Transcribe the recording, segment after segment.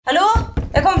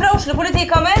Oslo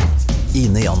politikammer.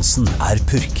 Ine Jansen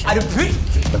purk. Du purk?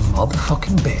 The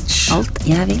motherfucking bitch. Alt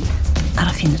jeg vil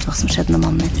å finne ut hva som skjedde med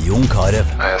mannen min. Jon Carew.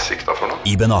 Jeg sikta for noe?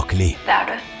 Iben Akeli. Det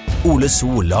du. Ole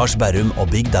So, Lars Berrum og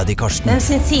Big Daddy Karsten. Hvem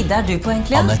sin side du på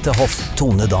egentlig? Annette Hoff,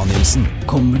 Tone Danielsen.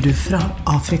 Kommer du fra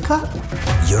Afrika?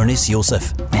 Jørnis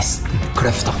Josef. Nesten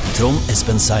kløfta. Trond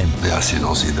Espen Seim. Det er synd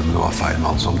å si det, men det var feil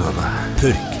mann som døde.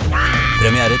 Purk.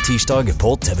 Premiere tirsdag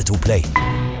på TV2 Play.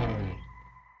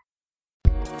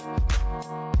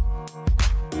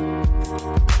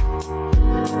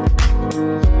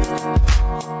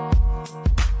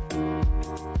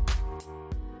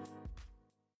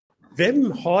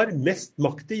 Hvem har mest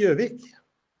makt i Gjøvik,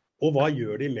 og hva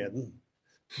gjør de med den?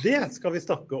 Det skal vi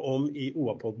snakke om i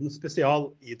Podden Spesial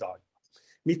i dag.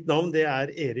 Mitt navn det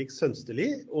Erik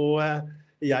Sønsterli, og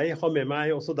jeg har med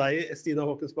meg også deg, Stina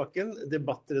Håkensbakken,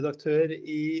 debattredaktør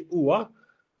i OA.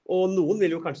 Og noen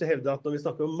vil jo kanskje hevde at når vi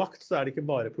snakker om makt, så det ikke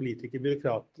bare politikere,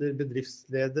 byråkrater,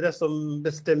 bedriftsledere som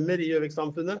bestemmer i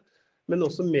Gjøvik-samfunnet, men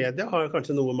også media har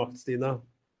kanskje noe makt, Stina.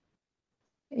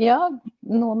 Ja,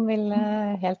 noen vil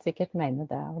helt sikkert mene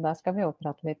det, og der skal vi også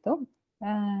prate litt om.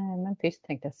 Men først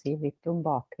tenkte jeg å si litt om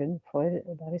bakgrunnen for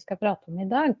det vi skal prate om i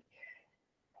dag.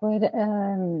 For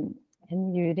en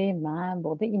jury med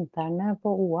både interne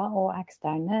på OA og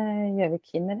eksterne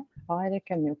Gjøvik-kinnere har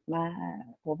kommet opp med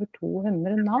over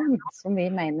 200 navn som vi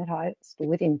mener har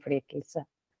stor innflytelse.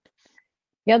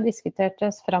 Vi har diskutert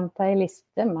oss frem til en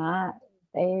liste med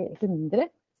de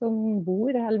 100 som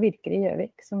bor eller virker i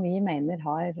Gjøvik, som vi mener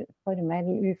har formell,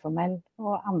 uformell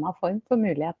og annen form for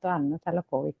mulighet og evne til å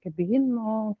påvirke byen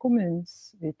og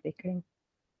kommunens utvikling.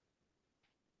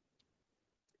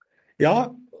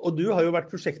 Ja, og du har jo vært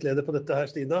prosjektleder på dette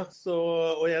her, Stina,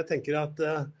 og jeg tenker at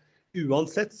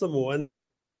uansett så må en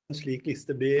slik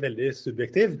liste bli veldig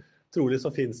subjektiv. Trolig så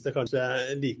finnes det kanskje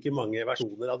like mange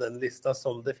versjoner av den lista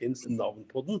som det finnes navn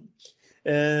på den.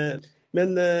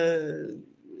 Men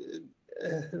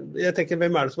jeg tenker,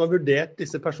 hvem det som har vurdert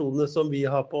disse personene som vi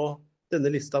har på denne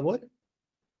lista vår?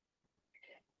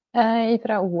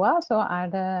 Fra OA så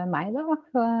det meg da,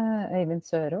 Øyvind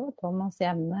Sørå, Thomas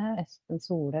Jevne, Espen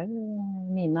Solør,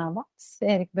 Mina Vats,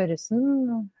 Erik Børresen,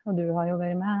 og du har jo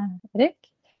vært med,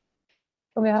 Erik.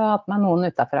 Og vi har hatt med noen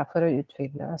utenfra for å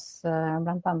utfylle oss,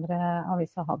 blant andre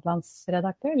Avisa Hadlands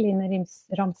redaktør, Line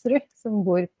Ramsrud, som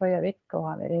bor på Gjøvik og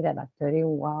har vært redaktør i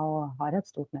OA og har et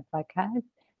stort nettverk her.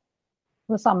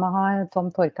 Det samme har Tom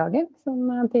Torkagen, som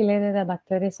tidligere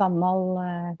redaktør i Samhold,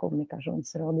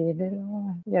 kommunikasjonsrådgiver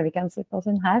og Gjøvikenser på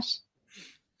sin hærs.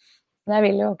 Jeg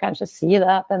vil jo kanskje si det,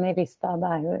 at denne lista,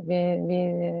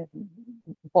 vi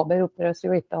påberoper oss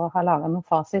jo ikke å ha laget noen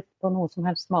fasit på noe som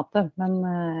helst måte, men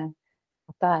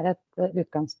at det et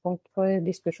utgangspunkt for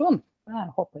diskusjon,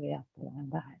 det håper vi at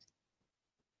det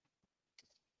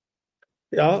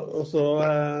Ja, og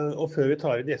før vi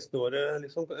tar inn gjestene våre,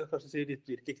 liksom, kanskje si litt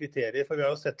hvilke kriterier, for vi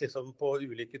har jo sett liksom, på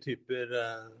ulike typer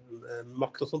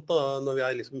makt og sånt, da, når vi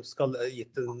har liksom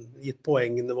gitt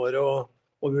poengene våre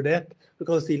og vurdert. Du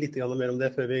kan si litt mer om det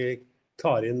før vi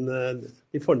tar inn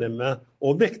de fornemme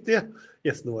og mektige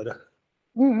gjestene våre.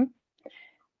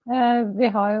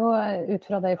 Vi har jo ut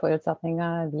fra de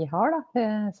forutsetninger vi har,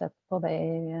 sett på de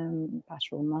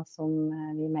personer som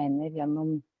vi mener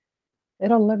gjennom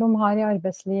roller de har i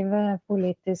arbeidslivet,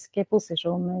 politiske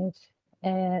posisjoner,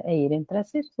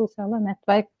 eierinteresser, sosiale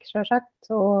nettverk,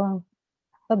 selvsagt, og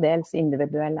til dels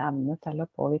individuell evne til å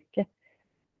påvirke.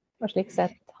 Og slik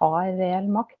sett har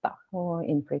reell makt da, og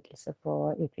innflytelse på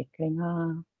utviklingen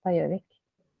av Gjøvik.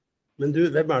 Men du,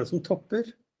 hvem det som topper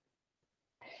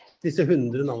disse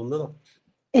 100 navnene da?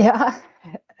 Ja,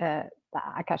 det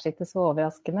kanskje ikke så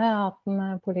overraskende at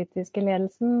den politiske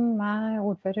ledelsen med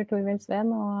ordfører Torvild Sveen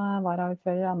og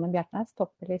varaordfører Anne Bjertnæs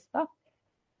topper lista.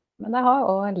 Men det har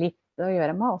også litt å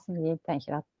gjøre med hvordan vi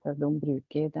tenker at de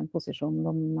bruker den posisjonen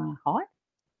de har.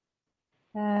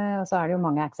 Og så det jo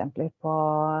mange eksempler på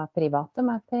private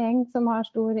med penger som har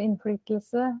stor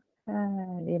innflytelse.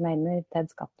 Vi mener Ted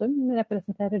Skattum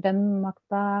representerer den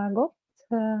makta godt,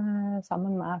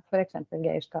 sammen med for eksempel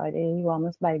Geir Skari,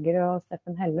 Johannes Berger og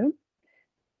Steffen Hellum,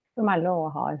 som alle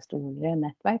også har store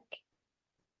nettverk.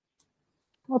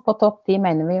 Og på topp de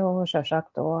mener vi jo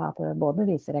selvsagt også at både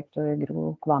viserektor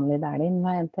Gro Kvanli Dælin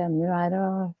med NTNU å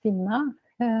finne,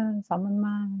 sammen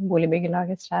med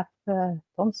Boligbyggelaget sjef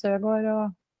Tom Søgaard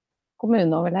og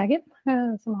kommuneoverlegen,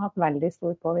 som har hatt veldig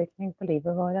stor påvirkning på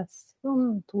livet vårt de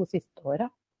 2 siste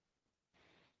årene.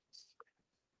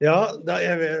 Ja,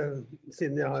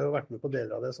 siden jeg har jo vært med på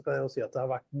deler av det, så kan jeg jo si at det har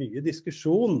vært mye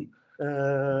diskusjon.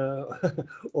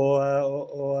 Og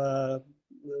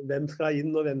hvem skal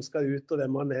inn og hvem skal ut, og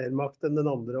hvem har mer makt enn den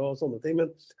andre og sånne ting. Men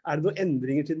det noen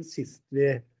endringer siden sist vi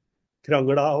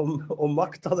kranglet om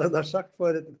makt, hadde jeg nær sagt,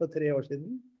 for 3 år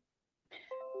siden?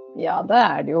 Ja, det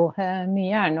det jo.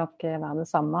 Mye nok det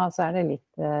samme, og så det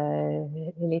litt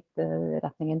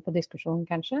retningen på diskusjonen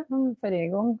kanskje. Forrige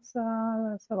gang så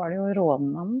var det jo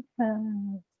rådmannen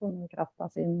som i kraft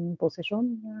av sin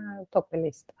posisjon toppet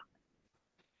lista.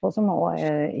 Og som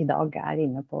også i dag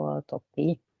inne på topp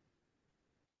 10.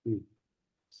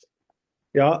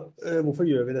 Ja, hvorfor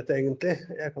gjør vi dette egentlig?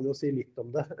 Jeg kan jo si litt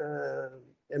om det.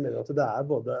 Jeg mener at det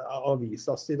både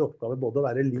avisas sin oppgave både å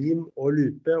være lim og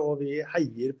lupe, og vi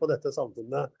heier på dette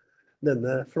samfunnet,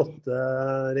 denne flotte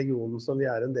regionen som vi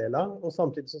en del av. Og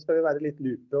samtidig så skal vi være litt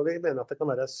lupe, og vi mener at det kan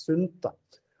være sunt da,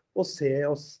 å se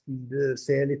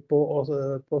litt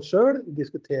på selv,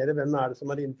 diskutere hvem det som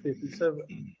har innflytelse,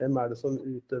 hvem det som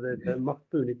utøver makt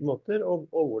på ulike måter, og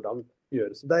hvordan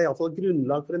gjøres. Det i alle fall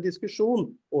grunnlag for en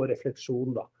diskusjon og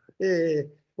refleksjon da,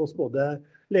 hos både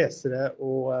lesere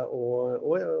og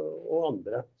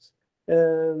andre.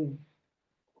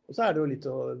 Og så det jo litt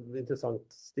interessant,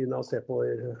 Stina, å se på,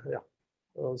 ja,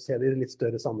 å se det i litt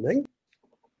større sammenheng.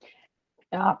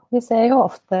 Ja, vi ser jo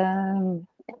ofte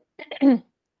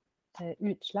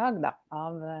utslag da,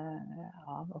 av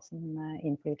hvordan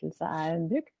innflytelse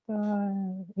brukt,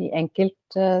 og i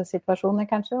enkeltsituasjoner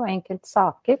kanskje, og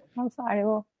enkeltsaker. Og så det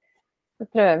jo, så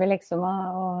prøver vi liksom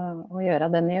å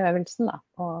gjøre den i øvelsen da,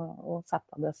 og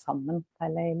sette det sammen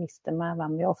til en liste med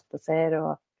hvem vi ofte ser,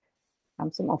 og hvem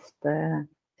som ofte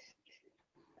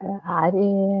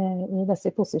i disse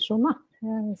posisjonene.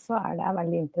 Så det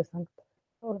veldig interessant.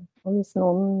 Og hvis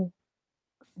noen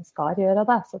skal gjøre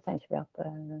det, så tenker vi at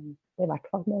det i hvert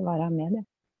fall må være med det.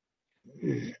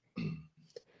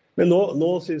 Men nå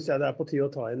synes jeg det på tide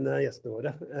å ta inn gjestene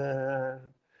våre.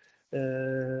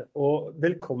 Og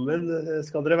velkommen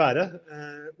skal dere være,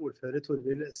 ordfører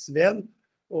Torvild Sveen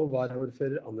og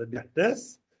varaordfører Anne Bjertnæs,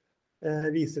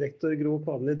 viserektor Gro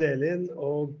Pavli Delin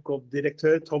og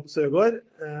GOV-direktør Tom Søgaard.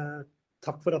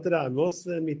 Takk for at dere med oss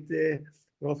midt i,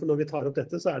 for når vi tar opp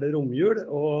dette så det romjul,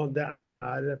 og det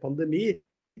pandemi.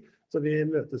 Så vi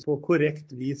møtes på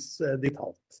korrekt vis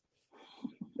digitalt.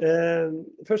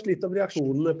 Først litt om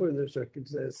reaksjonene på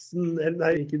undersøkelsen,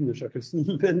 nei, ikke undersøkelsen,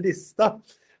 men lista.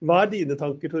 Hva dine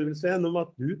tanker, Torvild Sveen, om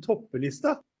at du topper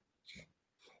lista?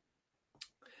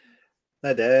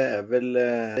 Nei, det vel,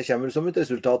 det kommer vel som et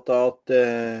resultat av at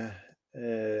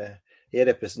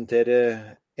jeg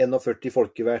representerer 41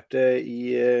 folkevalgte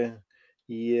i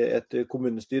et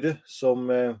kommunestyre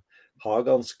som har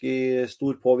ganske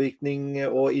stor påvirkning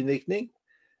og innvirkning.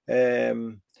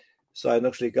 Så det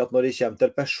nok slik at når det kommer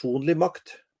til personlig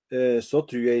makt, så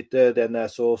tror jeg ikke den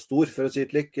så stor, for å si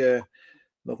det slik.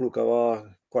 Når klokka var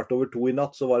 1:15 i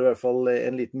natt, så var det i hvert fall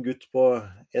en liten gutt på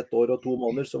 1 år og 2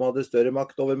 måneder som hadde større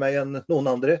makt over meg enn noen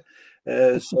andre.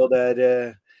 Så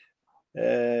det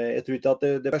jeg tror ikke at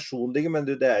det personlige, men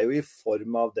det jo i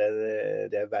form av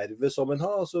det vervet som en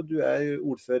har. Altså, du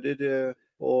ordfører,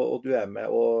 og du med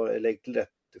og legger til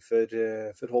rette for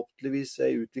forhåpentligvis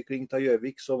en utvikling av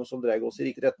Gjøvik som dreier oss i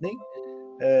riktig retning.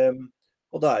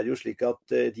 Og da det jo slik at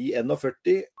de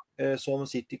 41 som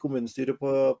sitter i kommunestyret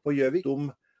på Gjøvik,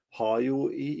 de har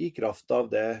jo i kraft av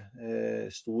det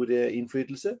stor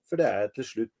innflytelse, for det til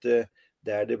slutt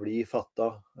der det blir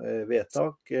fattet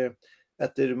vedtak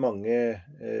etter mange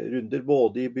runder,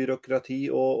 både i byråkrati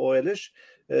og ellers,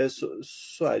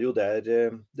 så det jo der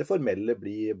det formelle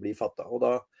blir fattet. Og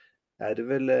da det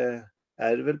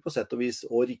vel på sett og vis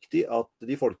også riktig at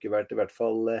de folkevalgte i hvert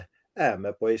fall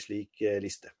med på en slik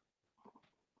liste.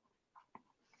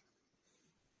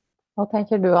 Hva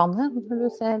tenker du, Anne? Du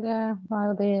ser, har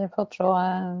jo de fått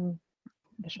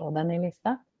se den i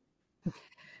lista?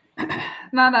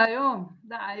 Nei, det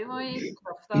jo i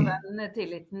kraft av den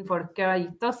tilliten folk har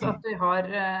gitt oss, at vi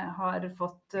har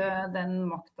fått den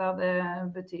makta det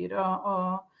betyr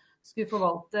å skulle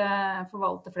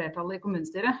forvalte flertallet i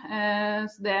kommunestyret.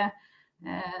 Så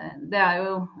det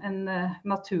jo en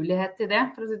naturlighet i det,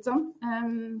 for å si det sånn.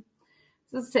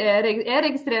 Så jeg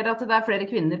registrerer at det flere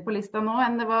kvinner på lista nå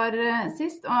enn det var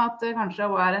sist, og at det kanskje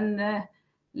også en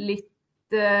litt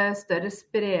større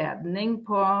spredning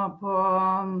på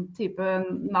type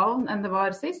navn enn det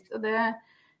var sist. Og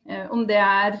om det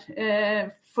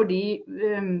fordi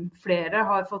flere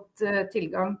har fått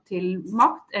tilgang til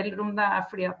makt, eller om det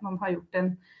fordi at man har gjort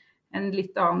en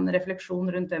litt annen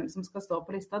refleksjon rundt hvem som skal stå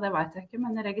på lista, det vet jeg ikke,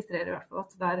 men jeg registrerer i hvert fall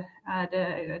at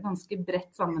der ganske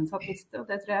bredt sammensatt liste, og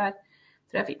det tror jeg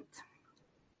fint.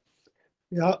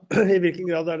 Ja, i hvilken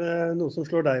grad det noe som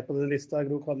slår deg på den lista,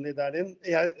 Gro Kanli, der din?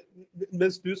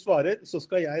 Mens du svarer, så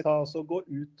skal jeg gå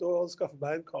ut og skaffe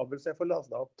meg en kabel så jeg får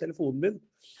lastet opp telefonen min.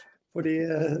 Fordi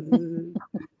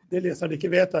det leseren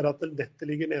ikke vet at nettet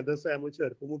ligger nede, så jeg må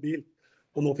kjøre på mobil.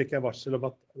 Og nå fikk jeg varsel om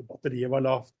at batteriet var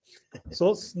lavt.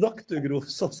 Så snakk du, Gro,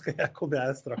 så skal komme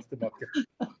jeg straks tilbake.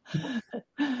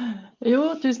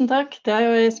 Jo, tusen takk. Det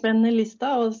jo en spennende liste,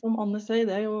 og som Anne sier,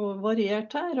 det jo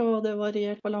variert her, og det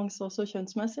variert balanse også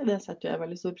kjønnsmessig. Det setter jeg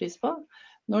veldig stor pris på.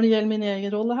 Når det gjelder min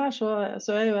egen rolle her,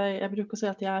 så jeg bruker å si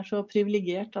at jeg så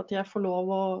privilegert at jeg får lov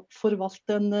å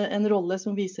forvalte en rolle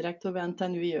som viserektor ved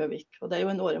NTNU i Gjøvik. Og det jo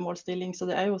en åremålsstilling, så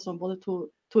det jo som både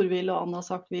Torvild og Anna har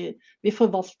sagt, vi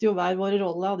forvalter jo hver våre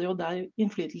roller, og det jo der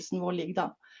innflytelsen vår ligger da.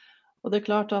 Og det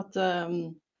klart at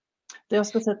det å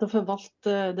skal sette og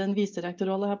forvalte den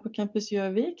viserektorrollen her på Campus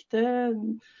Gjøvik,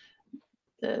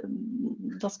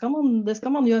 det skal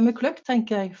man gjøre med kløkt,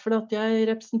 tenker jeg. For at jeg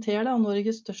representerer da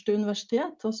Norges største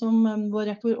universitet, og som vår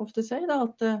rektor ofte sier, da,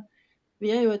 at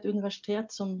vi jo et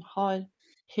universitet som har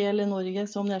hele Norge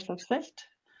som nedslagsfelt,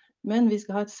 men vi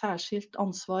skal ha et særskilt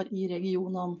ansvar i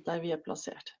regionene der vi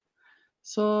plassert.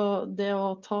 Så det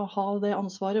å ha det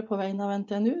ansvaret på vegne av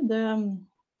NTNU,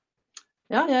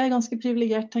 jeg ganske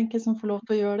privilegert, tenker jeg, som får lov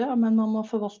til å gjøre det, men man må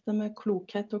forvalte med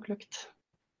klokhet og kløkt.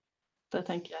 Det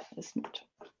tenker jeg smart.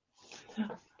 Ja.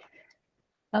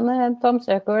 Men Tom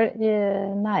Søgaard, i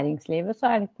næringslivet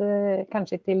så det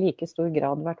kanskje ikke i like stor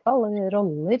grad i hvert fall,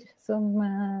 roller som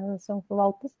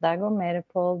forvaltes. Der går mer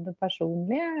på det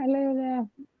personlige, eller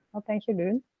hva tenker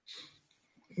du?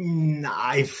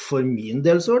 Nei, for min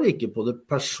del så det ikke på det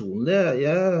personlige.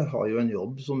 Jeg har jo en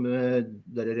jobb som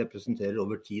dere representerer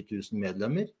over 10 000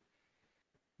 medlemmer.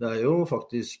 Det jo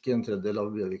faktisk en tredjedel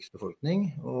av Gjøviks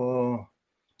befolkning, og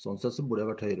sånn sett så burde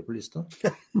jeg vært høyere på lista.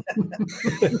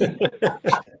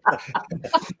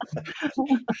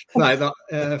 Neida,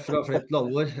 fra flere til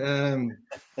alvor.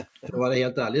 For å være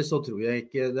helt ærlig så tror jeg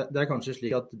ikke, det kanskje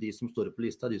slik at de som står på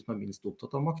lista de som minst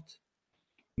opptatt av makt.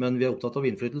 Men vi opptatt av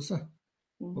innflytelse.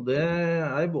 Og det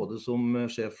både som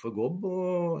sjef for GOB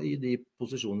og i de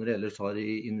posisjoner jeg ellers har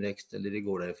i Innvekst eller i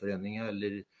Gårdøyforeningen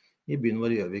eller i byen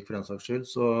vår Gjøvik for den saks skyld.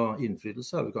 Så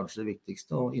innflytelse vel kanskje det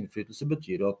viktigste, og innflytelse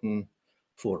betyr at den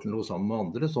får til noe sammen med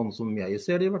andre, sånn som jeg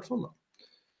ser det i hvert fall. Da.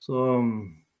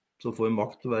 Så får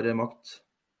makt være makt.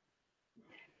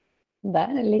 Det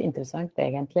litt interessant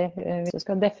egentlig, hvis du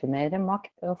skal definere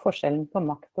makt og forskjellen på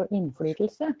makt og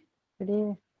innflytelse. Fordi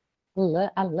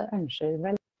alle ønsker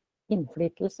vel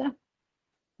innflytelse.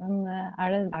 Men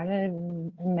det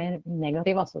en mer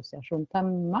negativ assosiasjon til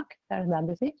makt? Det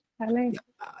du sier? Eller?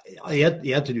 Ja,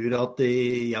 jeg tror at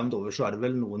jevnt over så det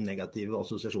vel noen negative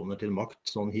assosiasjoner til makt,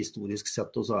 sånn historisk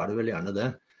sett, og så det vel gjerne det.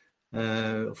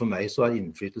 For meg så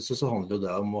innflytelse, så handler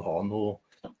det om å ha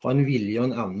en vilje og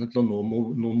en evne til å nå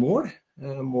noen mål.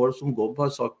 Mål som GOB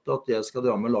har sagt at jeg skal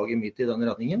dra med laget mitt i den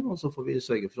retningen, og så får vi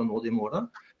sørge for å nå de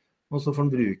målene. Og så får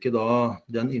man bruke da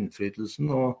den innflytelsen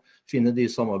og finne de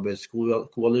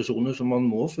samarbeidskoalisjoner som man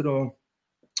må for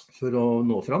å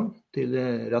nå fram til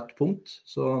rett punkt.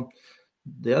 Så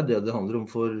det det handler om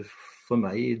for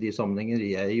meg i de sammenhenger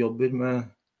jeg jobber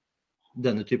med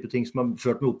denne type ting som har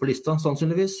ført meg opp på lista,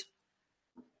 sannsynligvis.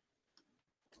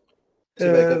 Hvis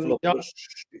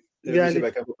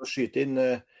jeg kan få skyte inn,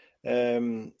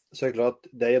 så det klart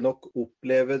at det jeg nok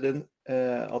opplever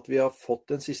at vi har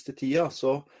fått den siste tida,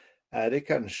 så det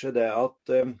kanskje det at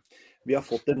vi har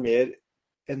fått en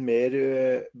mer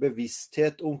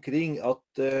bevissthet omkring at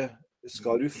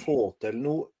skal du få til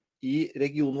noe i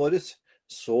regionen vår,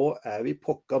 så vi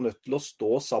pokka nødt til å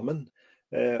stå sammen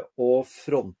og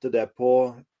fronte det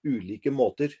på ulike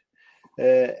måter.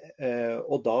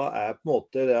 Og da på en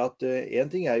måte det at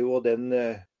en ting jo den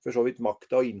for så vidt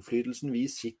makta og innflytelsen vi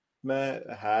sitter med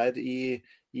her i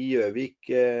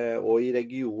Gjøvik og i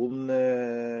regionen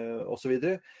og så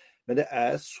videre. Men det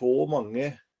så mange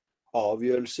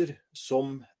avgjørelser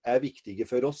som viktige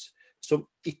for oss, som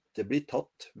ikke blir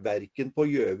tatt hverken på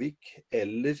Gjøvik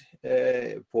eller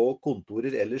på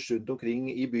kontorer ellers rundt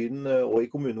omkring i byen og i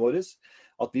kommunen vår,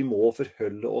 at vi må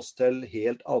forholde oss til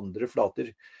helt andre flater.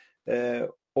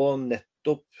 Og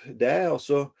nettopp det,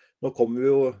 altså, nå kommer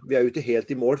vi jo ikke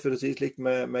helt i mål, for å si slik,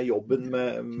 med jobben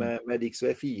med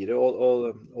Riksvei 4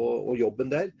 og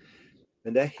jobben der.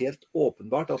 Men det helt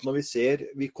åpenbart at når vi ser,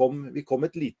 vi kom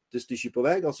et lite stykke på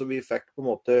vei, altså vi fikk på en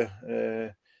måte,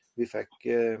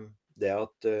 det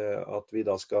at vi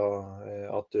da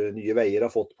at Nye Veier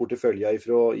har fått portefølja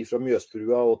fra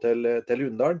Mjøsbrua og til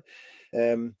Hunndalen.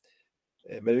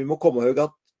 Men vi må komme ihåg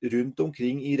at rundt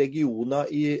omkring i regioner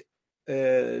i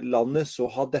landet så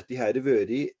har dette her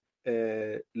vært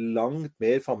langt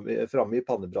mer fremme i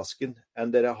pannebrasken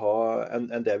enn det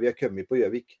vi har kommet på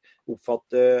Gjøvik.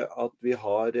 Oppfatter at vi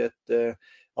har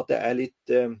at det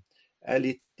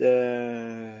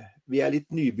vi litt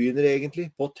nybegynnere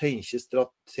egentlig på å tenke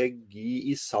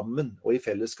strategi i sammen og i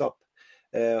fellesskap.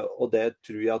 Og det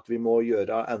tror jeg at vi må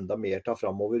gjøre enda mer til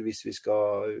fremover hvis vi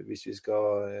skal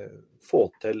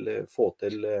få til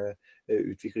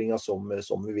utviklingen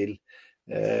som vi vil.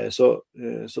 Så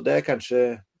det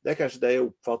kanskje det jeg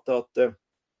oppfatter at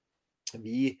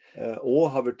vi også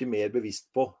har vært mer bevisst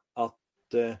på at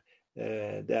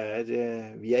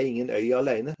vi ingen øy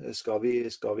alene. Skal vi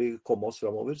komme oss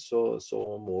fremover, så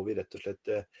må vi rett og slett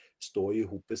stå i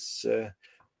hopes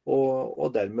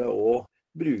og dermed også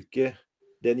bruke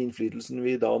den innflytelsen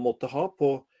vi da måtte ha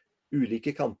på ulike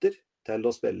kanter til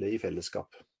å spille i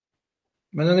fellesskap.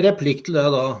 Men en replikk til det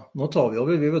da, nå tar vi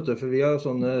over, vet du, for vi har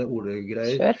sånne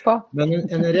ordegreier. Kjør på. Men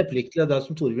en replikk til det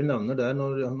som Torvild nevner der,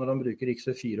 når han bruker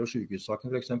Riksvei 4 og sykehussaken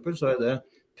for eksempel, så det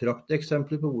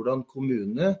prakteksempler på hvordan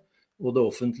kommunene og det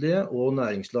offentlige og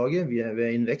næringslaget ved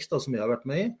Invekst, da, som jeg har vært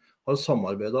med i, har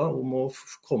samarbeidet om å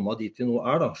komme dit vi nå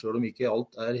da, selv om ikke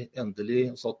alt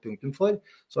endelig satt punktum for,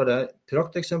 så det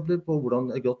prakteksempler på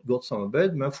hvordan et godt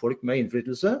samarbeid med folk med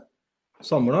innflytelse,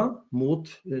 samlet mot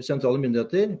sentrale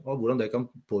myndigheter, og hvordan det kan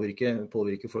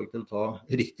påvirke folk til å ta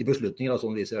riktige beslutninger,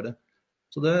 sånn vi ser det.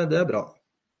 Så det bra.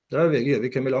 Der har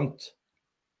Gjøvik kommet langt.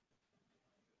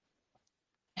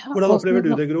 Hvordan opplever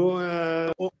du det, Gro?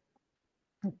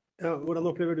 Hvordan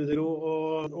opplever du det, Gro?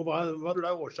 Og hva tror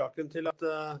du årsaken til at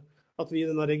vi i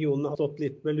denne regionen har stått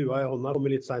litt med lua i hånda,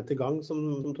 kommet litt sent i gang, som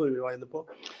Torvild var inne på?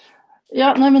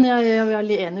 Ja, nei, men jeg er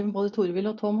veldig enig med både Torvild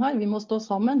og Tom her. Vi må stå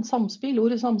sammen.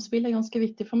 Ordet samspill ganske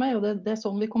viktig for meg, og det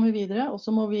sånn vi kommer videre. Og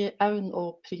så må vi evne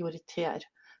å prioritere.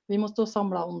 Vi må stå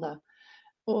samlet om det.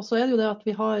 Og så det jo det at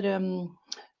vi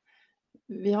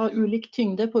har ulik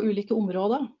tyngde på ulike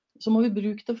områder. Så må vi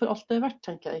bruke det for alt det verdt,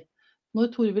 tenker jeg. Når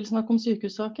Torvild snakker om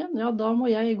sykehussaken, ja, da må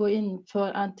jeg gå inn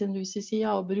for NTNUs side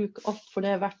og bruke alt for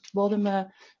det verdt, både med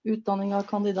utdanning av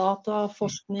kandidater,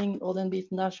 forskning og den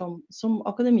biten der som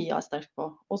akademia sterk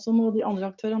på. Og så må de andre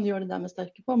aktørene gjøre det de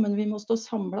sterke på, men vi må stå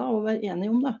samlet og være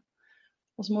enige om det.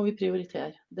 Og så må vi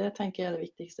prioritere. Det tenker jeg det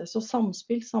viktigste. Så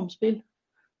samspill,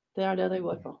 det det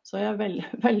går på. Så jeg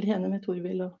veldig, veldig enig med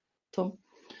Torvild og Tom.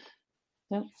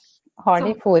 Ja. Har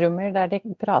de forumer der de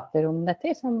prater om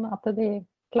dette, sånn at de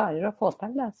klarer å få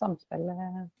til det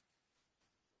samspillet?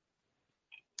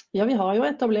 Ja, vi har jo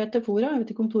etablerte fora. Jeg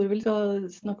vet ikke om Torvild skal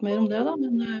snakke mer om det da,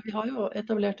 men vi har jo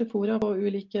etablerte fora på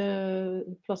ulike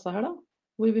plasser her da,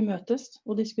 hvor vi møtes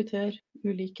og diskuterer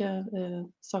ulike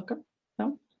saker. Ja.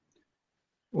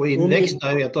 Og Invekst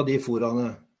jo et av de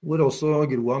foraene, hvor også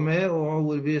Gro med,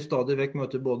 og hvor vi stadig vekk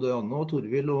møter både Anne og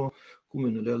Torvild og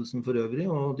kommuneledelsen for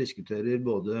øvrig, og diskuterer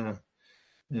både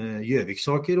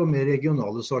Gjøvik-saker og mer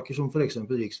regionale saker, som for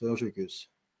eksempel Riksvei og sykehus.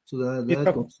 Så det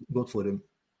et godt forum.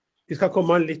 Vi skal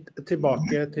komme litt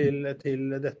tilbake til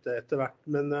dette etter hvert,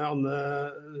 men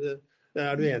Anne,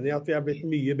 du enig i at vi har blitt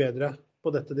mye bedre på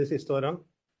dette de siste årene?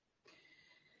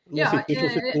 Nå sitter vi i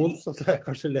posisjon, så det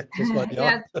kanskje lett å svare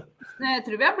ja. Jeg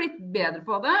tror vi har blitt bedre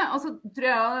på det, og så tror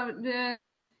jeg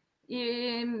i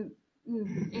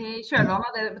kjølvannet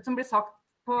av det som blir sagt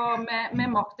med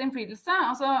makt og innflytelse,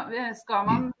 altså skal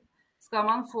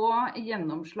man få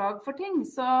gjennomslag for ting,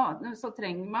 så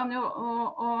trenger man jo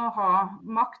å ha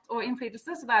makt og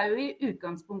innflytelse, så det jo i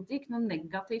utgangspunktet ikke noe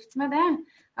negativt med det.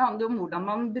 Det handler om hvordan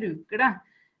man bruker det.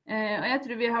 Og jeg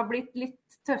tror vi har blitt litt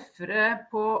tøffere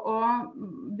på å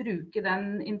bruke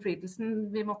den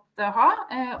innflytelsen vi måtte ha,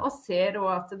 og ser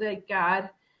også at det ikke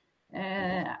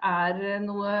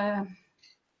noe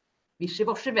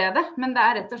visji-vorsi ved det, men det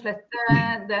rett og slett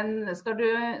skal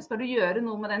du gjøre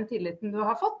noe med den tilliten du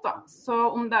har fått da,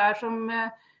 så om det som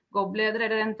GOB-leder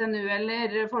eller NTNU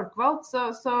eller folkevalgt,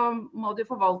 så må du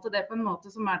forvalte det på en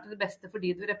måte som til det beste for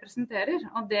de du representerer,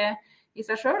 og det i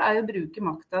seg selv jo å bruke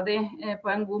makta di på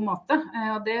en god måte,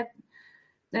 og det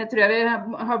tror jeg vi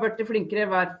har vært flinkere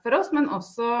hver for oss, men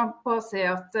også på å se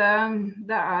at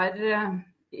det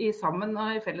i sammen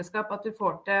og i fellesskap at du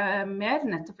får til mer,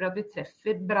 nettopp fordi at vi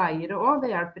treffer bredere også.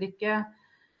 Det hjelper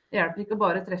ikke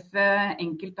bare å treffe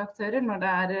enkeltaktører. Når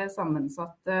det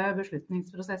sammensatte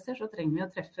beslutningsprosesser, så trenger vi å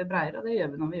treffe bredere, og det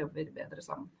gjør vi når vi jobber bedre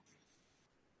sammen.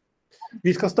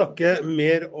 Vi skal snakke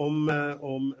mer om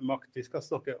makt. Vi skal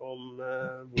snakke om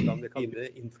hvordan vi kan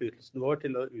finne innflytelsen vår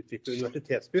til å utvikle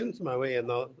universitetsbyen, som jo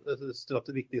en av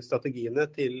de viktige strategiene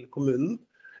til kommunen.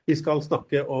 Vi skal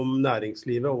snakke om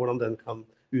næringslivet og hvordan den kan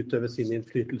utøve sin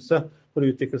innflytelse for å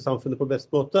utvikle samfunnet på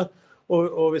best måte.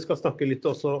 Og vi skal snakke litt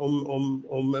også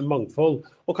om mangfold,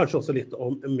 og kanskje også litt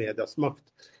om medias makt.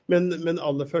 Men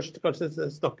aller først kanskje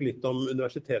snakke litt om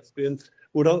universitetsbyen.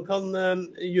 Hvordan kan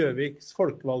Gjøviks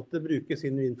folkevalgte bruke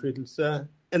sin innflytelse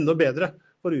enda bedre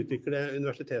for å utvikle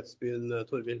universitetsbyen,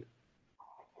 Torvild?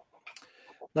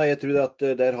 Nei, jeg tror at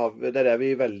der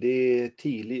vi veldig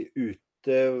tidlig ute.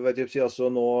 Vet jeg,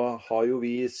 altså, nå har jo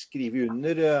vi skrevet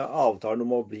under avtalen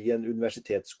om å bli en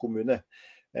universitetskommune.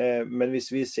 Men hvis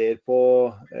vi ser på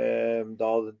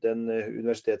da den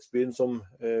universitetsbyen som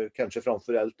kanskje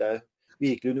framfor alt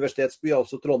virkelig universitetsby,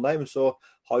 altså Trondheim, så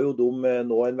har jo de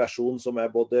nå en versjon som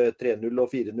både 3.0 og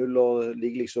 4.0 og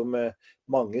ligger liksom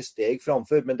mange steg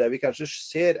framfor. Men det vi kanskje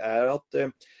ser at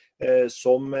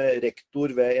som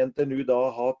rektor ved NTNU da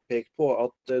har pekt på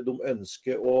at de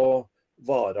ønsker å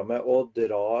være med og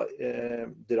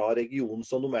dra regionen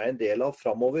som de en del av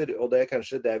fremover. Og det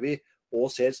kanskje det vi og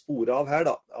ser sporet av her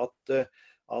da,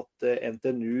 at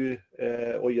NTNU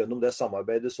og gjennom det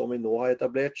samarbeidet som vi nå har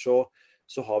etablert,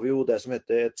 så har vi jo det som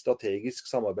heter et strategisk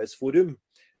samarbeidsforum.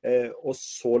 Og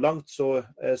så langt så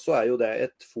jo det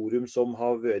et forum som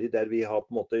har vært der vi har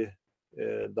på en måte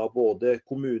da både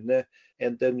kommune,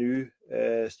 NTNU,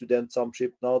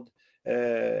 studentsamskipnad,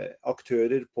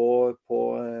 aktører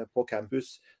på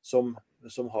campus som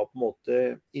har på en måte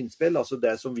innspill. Altså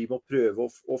det som vi må prøve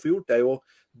å få gjort, jo å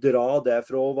dra det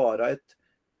fra å være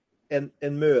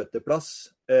en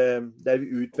møteplass der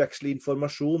vi utveksler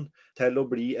informasjon til å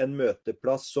bli en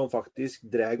møteplass som faktisk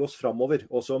drar oss fremover,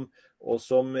 og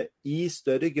som i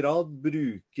større grad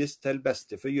brukes til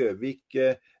beste for Gjøvik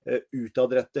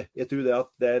utadrettet. Jeg tror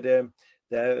at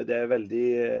det veldig,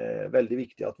 veldig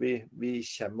viktig at vi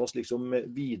kommer oss liksom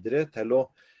videre til å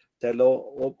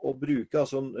bruke,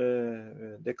 altså,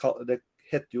 det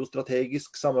heter jo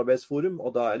strategisk samarbeidsforum,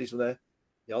 og da liksom det,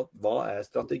 ja, hva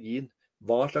strategien?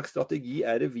 Hva slags strategi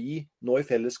det vi nå i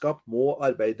fellesskap må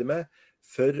arbeide med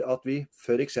for at vi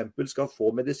for eksempel skal få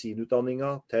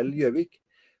medisinutdanninga til Gjøvik?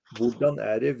 Hvordan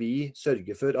det vi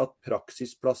sørger for at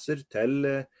praksisplasser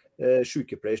til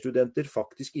sykepleierstudenter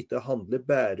faktisk ikke handler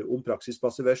bare om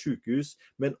praksisplasser ved sykehus,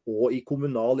 men også i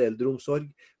kommunal eldreomsorg?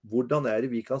 Hvordan det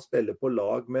vi kan spille på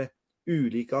lag med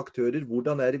ulike aktører?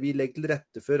 Hvordan det vi legger til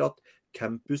rette for at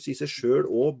campus i seg selv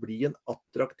også blir en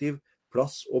attraktiv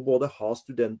plass å både ha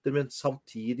studenter, men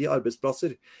samtidig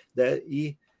arbeidsplasser? Det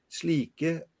i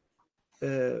slike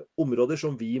områder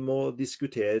som vi må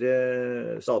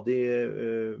diskutere stadig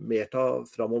mer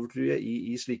fremover, tror jeg,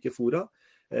 i slike fora.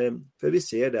 For vi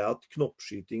ser det at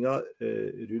knoppskytinga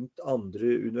rundt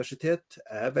andre universitet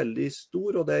veldig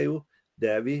stor, og det jo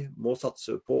det vi må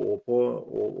satse på og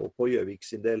på Gjøvik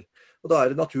sin del. Og da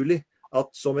det naturlig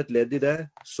at som et ledd i det,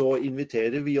 så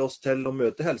inviterer vi oss til å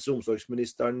møte helse- og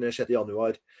omsorgsministeren 6.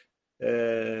 januar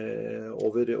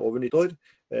over nyttår.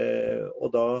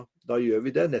 Og da gjør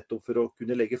vi det nettopp for å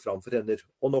kunne legge fram for henne.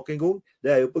 Og nok en gang,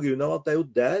 det jo på grunn av at det jo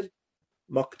der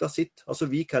makta sitt. Altså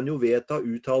vi kan jo vedta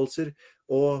uttalelser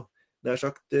og nær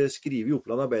sagt skrive i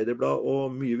Oppland Arbeiderblad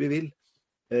og mye vi vil.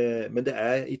 Men det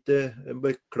ikke,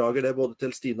 beklager det både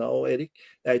til Stina og Erik,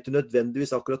 det ikke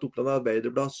nødvendigvis akkurat Oppland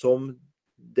Arbeiderblad som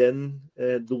de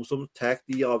som tar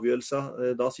de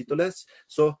avgjørelser da sitter og leser.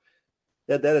 Så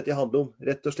det dette handler om,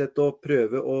 rett og slett å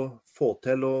prøve å få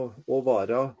til å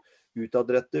være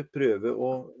utadrettet, prøve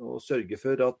å sørge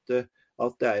for at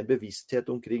det en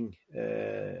bevissthet omkring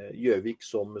Gjøvik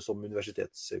som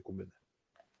universitetskommune.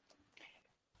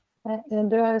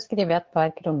 Du har jo skrevet et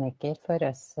par kronikker for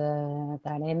oss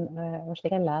der, og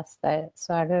slik jeg leser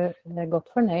så du godt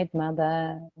fornøyd med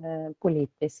det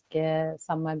politiske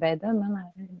samarbeidet, men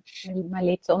med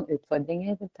litt sånn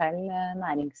utfordringer til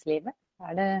næringslivet.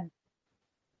 Er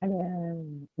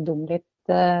du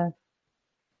litt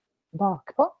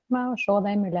bakpå med å se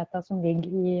de mulighetene som ligger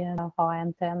i å ha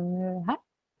NTNU her?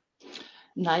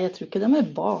 Nei, jeg tror ikke de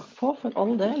bakpå for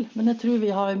all del, men jeg tror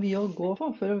vi har mye å gå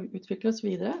for å utvikle oss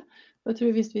videre. Og jeg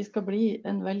tror hvis vi skal bli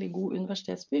en veldig god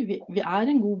universitetsby, vi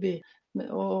en god by,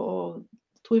 og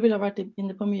Torvild har vært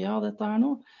inne på mye av dette her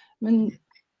nå, men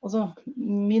altså,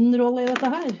 min rolle i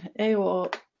dette her jo å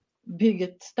bygge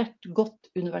et sterkt, godt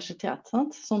universitet,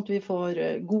 sant? Sånn at vi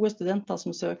får gode studenter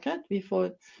som søker, vi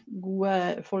får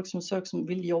gode folk som søker som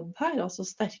vil jobbe her, altså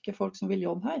sterke folk som vil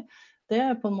jobbe her.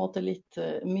 Det på en måte litt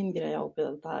min greie oppi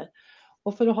dette her.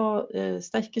 Og for å ha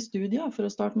sterke studier, for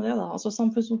å starte med det da, altså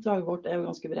samfunnsoppdraget vårt jo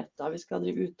ganske bredt da. Vi skal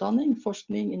drive utdanning,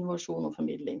 forskning, innovasjon og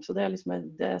formidling. Så det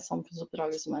liksom det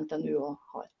samfunnsoppdraget som NTNU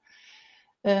har.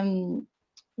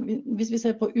 hvis vi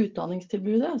ser på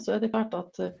utdanningstilbudet, så det klart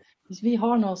at hvis vi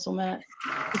har noe som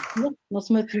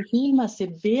profilmessig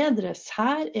bedre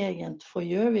særegent for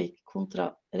Gjøvik kontra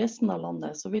resten av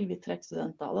landet, så vil vi trekke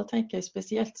studenter. Da tenker jeg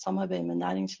spesielt samarbeid med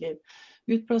næringsliv,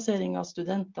 utplassering av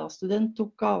studenter,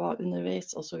 studentoppgaver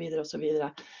underveis og så videre og så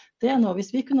videre. Det noe,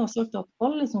 hvis vi kunne ha sagt at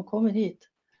alle som kommer hit,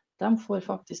 de får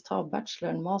faktisk ta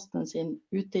bacheloren, masteren sin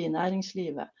ute i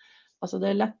næringslivet. Altså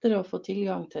det lettere å få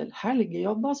tilgang til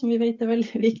helgejobber, som vi vet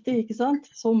veldig viktig, ikke sant?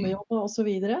 Sommerjobber og så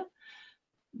videre.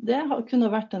 Det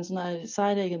kunne vært en sånn her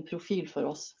særegen profil for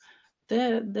oss.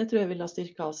 Det tror jeg vil ha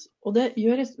styrket oss. Og det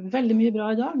gjøres veldig mye bra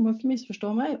i dag, må ikke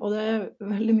misforstå meg, og det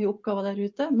veldig mye oppgaver der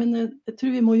ute, men jeg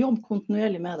tror vi må jobbe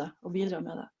kontinuerlig med det, og bidra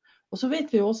med det. Og så vet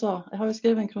vi jo også, jeg har jo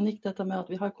skrevet en kronikk dette med at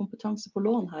vi har kompetanse på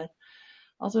lån her.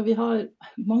 Altså vi har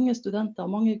mange studenter,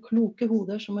 mange kloke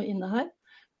hoder som inne her,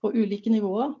 på ulike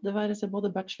nivåer, det være seg både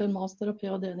bachelor, master og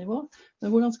PhD-nivå, men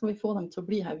hvordan skal vi få dem til å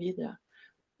bli her videre?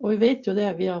 Og vi vet jo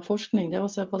det via forskning, det å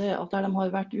se på det, at der de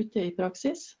har vært ute i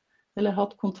praksis, eller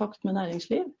hatt kontakt med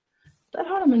næringsliv, der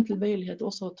har de en tilbøyelighet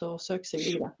også til å søke seg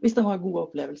videre, hvis de har gode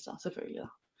opplevelser, selvfølgelig da.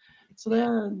 Så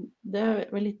det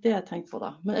vel litt det jeg tenker på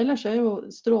da. Men ellers jo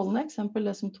strålende eksempel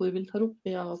det som Torvild tar opp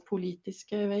via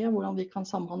politiske veier, hvordan vi kan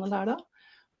samhandle her da,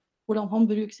 hvordan han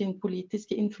bruker sin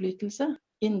politiske innflytelse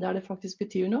inn der det faktisk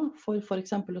betyr noe, for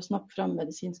eksempel å snakke frem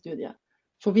medisinstudiet.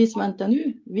 For vi som NTNU,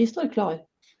 vi står klar.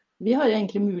 Vi har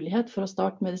egentlig mulighet for å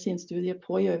starte medisinstudiet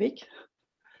på Gjøvik,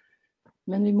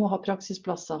 men vi må ha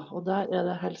praksisplasser, og der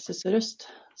det Helse Sør-Øst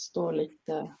står litt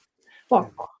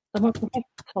bakpå. De har ikke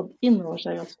helt tatt inn over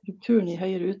seg at strukturen i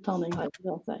høyere utdanning har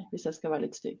endret seg, hvis jeg skal være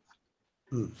litt stygg.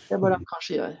 Det bør de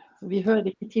kanskje gjøre. Vi hører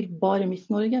ikke til bare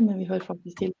Midt-Norge, men vi hører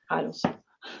faktisk til her også.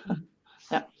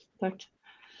 Ja, takk.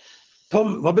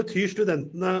 Tom, hva betyr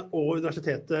studentene og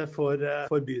universitetet for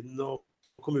byen og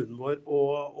kommunen vår,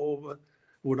 og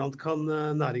hvordan kan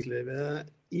næringslivet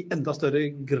i enda større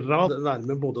grad være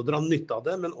med både å dra nytte av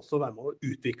det, men også være med å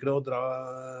utvikle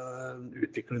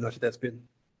universitetsbyen?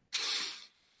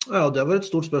 Ja, det var et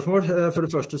stort spørsmål. For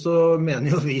det første så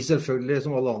mener jo vi selvfølgelig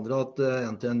som alle andre at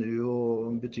NTNU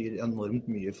betyr enormt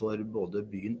mye for både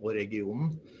byen og regionen.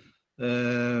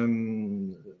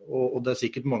 Og det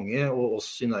sikkert mange, og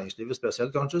oss i næringslivet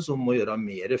spesielt kanskje, som må gjøre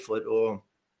mer for å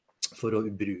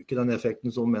bruke den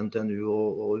effekten som NTNU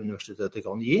og universitetet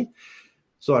kan gi.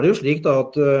 Så det jo slik da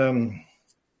at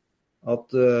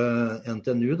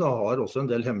NTNU da har også en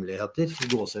del hemmeligheter,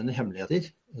 gåseøyne hemmeligheter,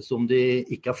 som de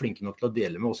ikke flinke nok til å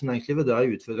dele med oss i næringslivet. Det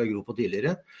jeg utfordret Gro på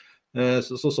tidligere.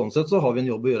 Så sånn sett så har vi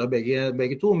en jobb å gjøre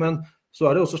begge to, men så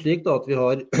det også slik da at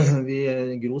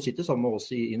Gro sitter sammen med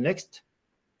oss i Innvekst,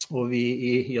 og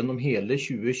gjennom hele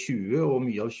 2020 og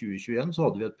mye av 2021 så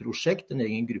hadde vi et prosjekt, en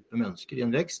egen gruppe mennesker i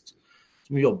Innvekst,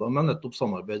 som jobbet med nettopp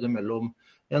samarbeidet mellom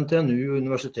NTNU,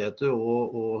 universitetet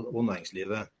og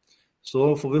næringslivet.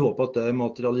 Så får vi håpe at det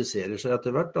materialiserer seg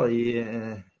etter hvert da, i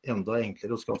enda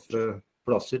enklere å skaffe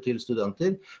plasser til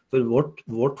studenter. For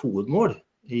vårt hovedmål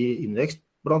i Innvekst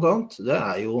blant annet, det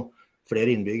jo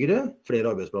flere innbyggere,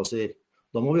 flere arbeidsplasser.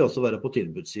 Da må vi også være på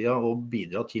tilbudssiden og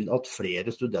bidra til at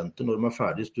flere studenter, når de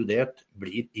ferdig studert,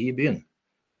 blir i byen.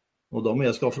 Og da må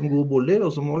jeg skaffe dem gode boliger,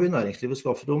 og så må vi næringslivet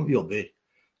skaffe dem jobber.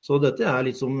 Så dette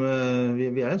litt som,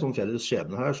 vi en sånn felles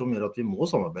skjebne her som gjør at vi må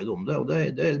samarbeide om det, og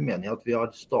det mener jeg at vi har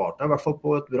startet i hvert fall på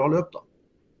et bra løp da.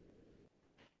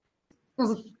 Og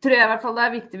så tror jeg i hvert fall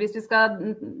det viktig hvis vi skal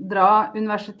dra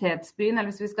universitetsbyen, eller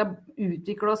hvis vi skal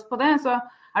utvikle oss på det, så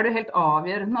det jo helt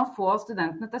avgjørende å få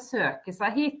studentene til å søke seg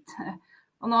hit.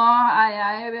 Og nå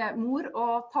jeg mor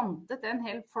og tante til en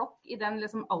hel flokk i den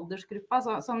liksom aldersgruppa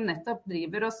som nettopp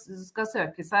driver og skal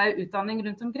søke seg utdanning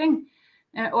rundt omkring.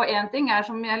 Og en ting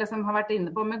som jeg liksom har vært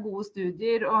inne på med gode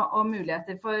studier og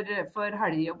muligheter for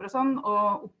helgejobber og sånn,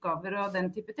 og oppgaver og den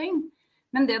type ting.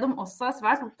 Men det de også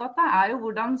svært opptatt av jo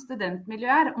hvordan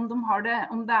studentmiljøet om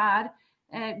det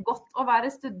godt å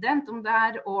være student, om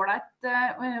det ålreit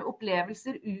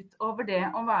opplevelser utover det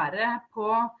å være på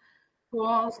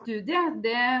studiet.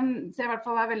 Det ser jeg i hvert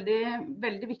fall veldig,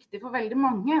 veldig viktig for veldig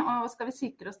mange, og skal vi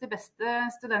sikre oss de beste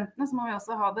studentene, så må vi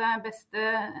også ha det beste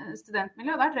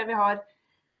studentmiljøet. Der tror jeg vi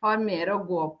har mer å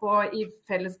gå på i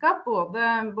fellesskap,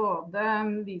 både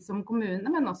vi som kommune,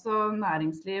 men også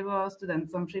næringsliv og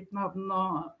studentsamskipnaden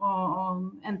og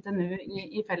NTNU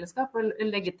i fellesskap, og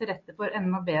legge til rette for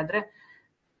enda bedre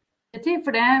tid,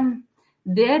 for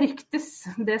det ryktes,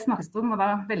 det snakkes om, og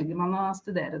da velger man å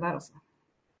studere der også.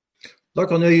 Da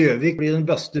kan jo Gjøvik bli den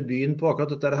beste byen på akkurat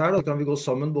dette her. Da kan vi gå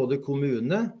sammen både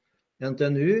kommune,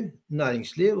 NTNU,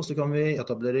 næringsliv, og så kan vi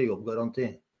etablere jobbgaranti.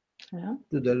 Ja.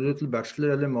 Studerer du til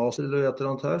bachelor eller master eller et eller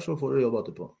annet her, så får du jobb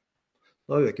etterpå.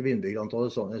 Da øker vi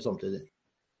innbyggerantallet samtidig.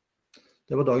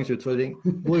 Det var dagens utfordring.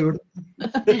 God jul.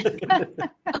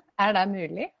 Det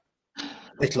mulig?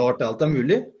 Det klart alt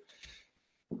mulig.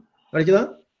 Det ikke det?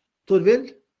 Torvild,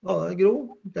 Gro,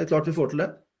 det klart vi får til det.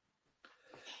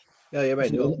 Ja, jeg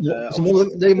mener jo så må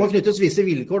det må knyttes visse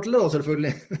vilkår til det da,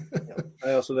 selvfølgelig.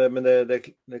 Ja, altså men det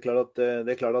er klart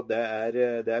at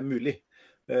det er mulig.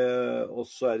 Og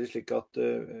så det slik at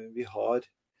vi har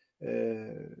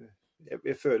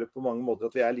jeg føler på mange måter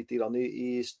at vi litt grann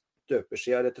i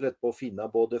støpeskjea rett og slett på å finne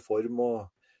både form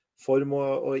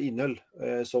og innhold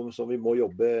som vi må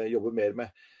jobbe mer med.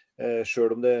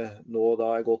 Selv om det nå da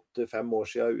gått 5 år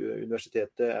siden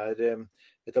universitetet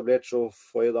etablert, så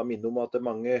får jeg da minne om at det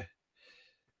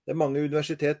er mange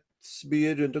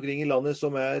universitetsbyer rundt omkring i landet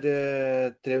som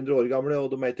 300 år gamle,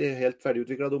 og de ikke helt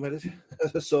ferdigutviklet de heller.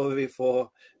 Så vi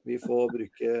får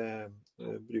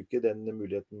bruke den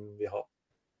muligheten vi har.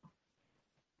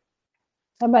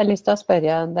 Jeg har bare lyst til å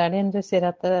spørre, Derlin, du sier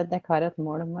at dere har et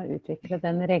mål om å utvikle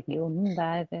den regionen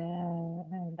der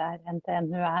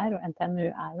NTNU og NTNU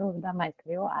jo, da merker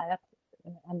vi jo, et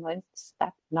enormt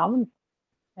sterkt navn.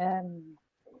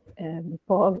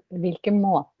 På hvilken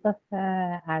måte det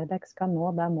dere skal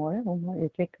nå det målet om å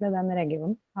utvikle den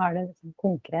regionen? Har det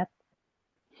konkret?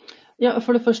 Ja,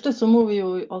 for det første så må vi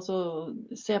jo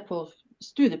se på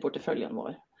studieporteføljen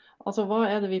vår. Altså,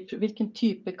 hvilken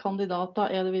type kandidater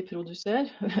det vi produserer?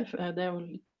 Det jo,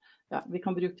 vi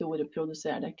kan bruke det ordet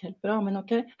produsere, det ikke helt bra, men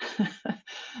ok.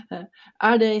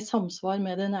 Det i samsvar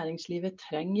med det næringslivet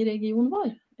trenger i regionen vår?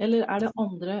 Eller det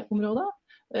andre områder?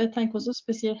 Jeg tenker også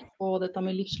spesielt på dette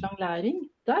med livslang læring.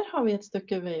 Der har vi et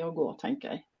stykke vei å gå,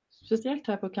 tenker jeg. Spesielt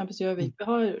her på Campus Gjøvik. Vi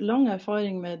har lang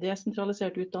erfaring med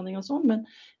desentralisert utdanning og sånn, men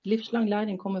livslang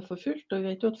læring kommer for fullt, og vi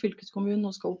vet jo at fylkeskommunen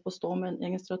nå skal opp og stå med en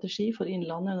egen strategi for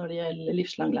innlandet når det gjelder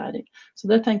livslang læring.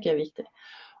 Så det tenker jeg viktig.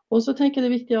 Og så tenker jeg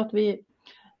det viktig at vi,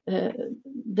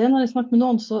 når jeg snakker med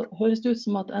noen, så høres det ut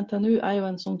som at NTNU jo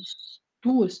en sånn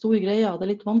stor greie, det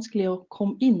litt vanskelig å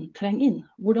trenge inn.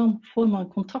 Hvordan får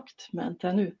man kontakt med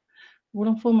NTNU?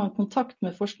 Hvordan får man kontakt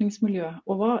med forskningsmiljø?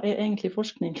 Og hva egentlig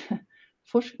forskning?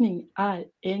 Forskning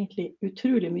egentlig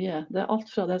utrolig mye. Det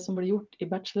alt fra det som blir gjort i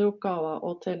bacheloroppgaver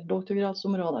og til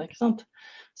doktorgradsområder, ikke sant?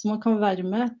 Så man kan være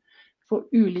med på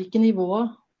ulike nivåer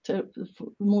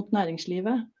mot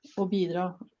næringslivet og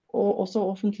bidra, og også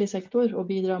offentlig sektor, og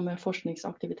bidra med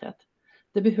forskningsaktivitet.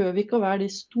 Det behøver ikke å være de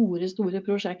store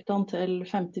prosjektene til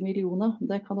 50 millioner.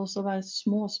 Det kan også være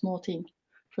små ting,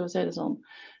 for å si det sånn.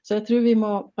 Så jeg tror vi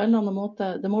må på en eller annen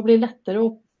måte, det må bli lettere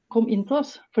å kom inn til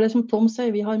oss, for det som Tom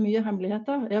sier, vi har mye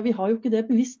hemmeligheter. Ja, vi har jo ikke det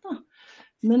bevisst da.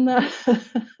 Men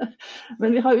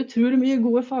vi har utrolig mye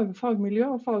gode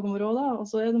fagmiljø og fagområder,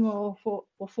 og så det med å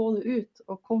få det ut,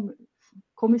 og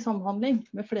komme i samhandling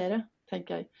med flere,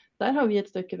 tenker jeg. Der har vi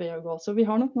et stykke vei å gå, så vi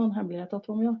har nok noen hemmeligheter,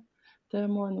 Tom, ja. Det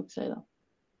må jeg nok si da.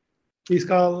 Vi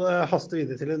skal haste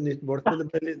videre til en nytt mål,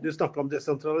 men du snakket om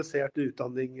desentralisert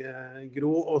utdanning,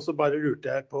 Gro, og så bare lurte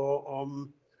jeg på om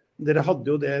dere hadde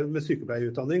jo det med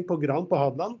sykepleierutdanning på Gran på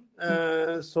Hadeland,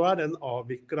 så den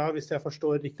avviklet, hvis jeg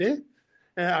forstår riktig.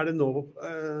 Det nå,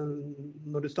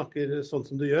 når du snakker sånn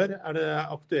som du gjør, det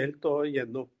aktuelt å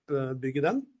gjenoppbygge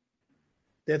den?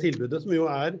 Det tilbudet som jo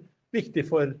viktig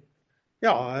for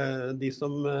de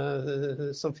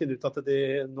som finner ut at de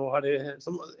nå har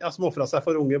som offret seg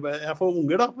for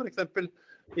unger da, for eksempel,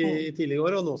 i tidligere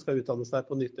år, og nå skal utdanne seg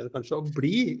på nytt igjen kanskje, og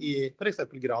bli i for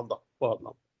eksempel Gran da, på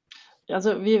Hadeland.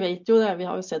 Altså, vi vet jo det, vi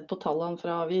har jo sett på tallene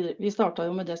fra, vi startet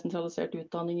jo med desentralisert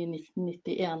utdanning i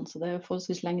 1991, så det jo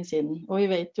forholdsvis lenge siden. Og vi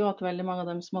vet jo at veldig mange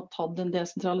av dem som har tatt den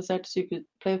desentraliserte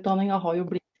sykepleierutdanningen har jo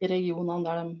blitt i regionene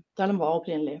der de var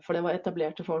opprinnelig, for det var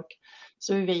etablerte folk.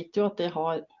 Så vi vet jo at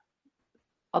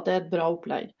det et bra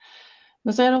opplegg.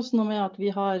 Men så det også noe med at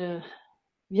vi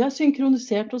har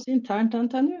synkronisert oss internt til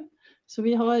NTNU, så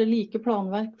vi har like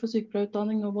planverk for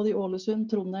sykepleierutdanning nå både i Ålesund,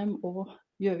 Trondheim og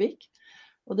Gjøvik.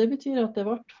 Og det betyr at det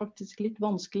ble faktisk litt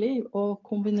vanskelig å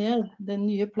kombinere den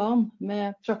nye planen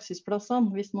med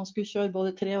praksisplassene hvis man skulle kjøre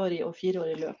både 3-årig og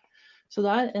 4-årig løp. Så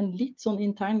det en litt sånn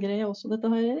intern greie også, dette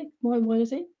her, Erik, må jeg bare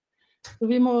si.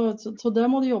 Så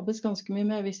der må det jobbes ganske mye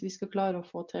med hvis vi skal klare å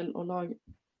få til å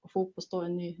få opp og stå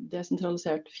en ny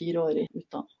desentralisert 4-årig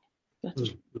utdanning, rett og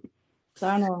slett.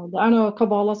 Det noe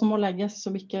kabaler som må legges,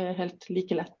 som ikke helt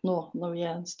like lett nå når vi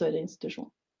en større institusjon.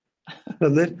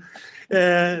 Skjønner.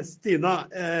 Stina,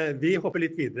 vi hopper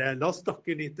litt videre. La oss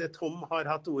snakke litt. Tom har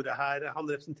hatt ordet her. Han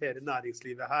representerer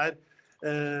næringslivet her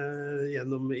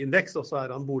gjennom Index, og så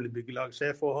han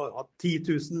boligbyggelagssjef og har 10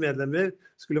 000 medlemmer.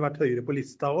 Skulle vært høyere på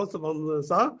lista også, som han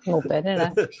sa. Håper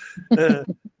det.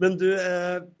 Men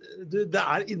det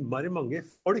innmari mange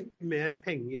folk med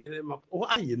penger, makt og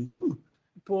eiendom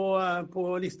på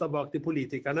lista bak de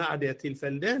politikerne, det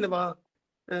tilfeldig, eller hva?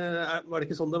 Var det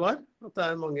ikke sånn det var? At det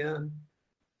mange...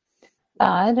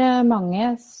 Det mange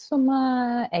som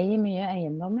eier mye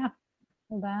eiendom, ja.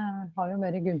 Og det har jo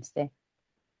vært gunstig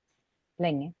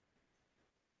lenge.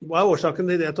 Hva årsaken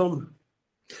til det, Tom?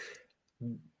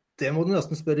 Det må du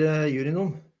nesten spørre juryen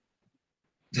om.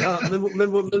 Ja, men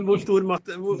hvor stor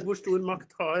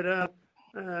makt har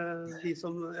de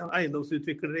som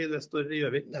eiendomsutviklere, investorer i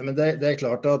Gjøvik? Nei, men det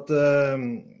klart at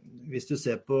hvis du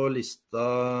ser på lista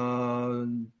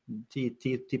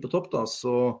 10 på topp, da,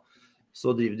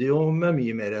 så driver de jo med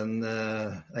mye mer enn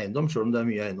eiendom, selv om det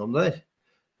mye eiendom der.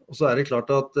 Og så det klart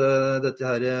at dette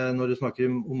her, når du snakker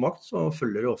om makt, så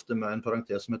følger det ofte med en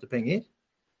parentes som heter penger.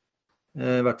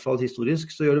 I hvert fall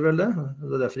historisk så gjør det vel det.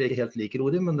 Det derfor jeg ikke helt liker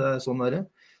ordet, men sånn det.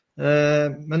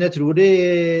 Men jeg tror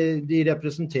de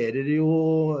representerer jo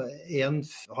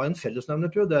har en fellesnevner,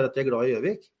 tror jeg, det at de glad i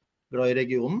Gjøvik, glad i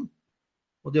regionen.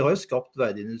 Og de har jo skapt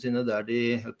verdiene sine der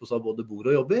de helt på seg både bor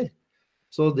og jobber.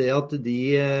 Så det at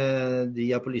de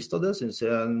på lista, det synes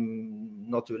jeg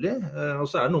naturlig. Og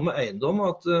så det noe med eiendom,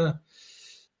 at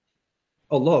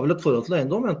alle har vel et forhold til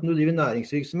eiendom, enten du driver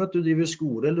næringsvirksomhet, du driver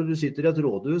skole, eller du sitter i et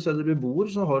rådhus, eller du bor,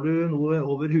 så har du noe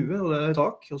over huet, og det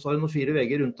tak, og så har du noen 4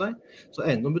 vegger rundt deg. Så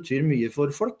eiendom betyr mye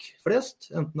for folk flest,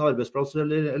 enten arbeidsplasser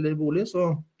eller bolig,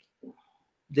 så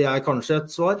det kanskje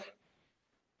et svar.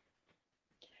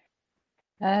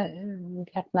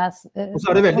 Bjertnæs. Og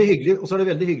så det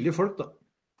veldig hyggelige folk, da.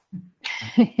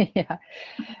 Ja,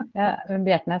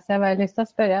 Bjertnæs, jeg har lyst til å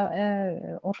spørre,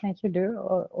 hva tenker du,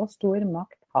 og stor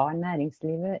makt har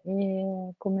næringslivet i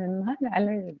kommunen her,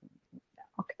 eller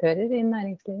aktører i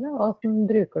næringslivet, og hvordan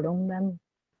bruker de den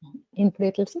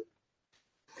innflytelsen?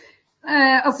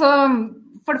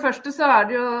 For det første så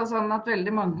det jo sånn at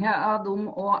veldig mange av dem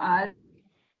også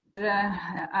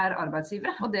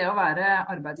arbeidsgivere, og det å være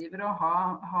arbeidsgiver og ha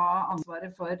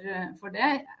ansvaret for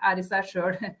det i seg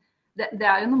selv. Det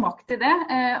jo noe makt i det,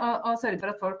 å sørge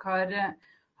for at folk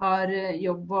har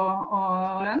jobb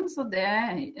og lønn, så det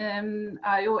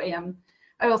jo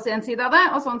også en side av det.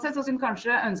 Og sånn sett så skulle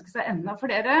kanskje ønske seg enda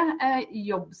flere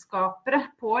jobbskapere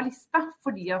på lista,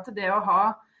 fordi at det å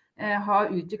ha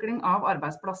utvikling av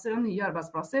arbeidsplasser og nye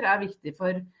arbeidsplasser viktig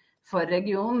for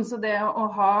regionen. Så det å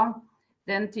ha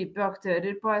den type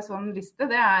aktører på en sånn liste,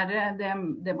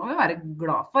 det må vi være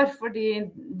glad for de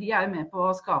jo med på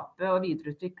å skape og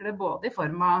videreutvikle både i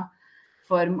form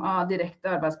av direkte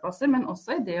arbeidsplasser, men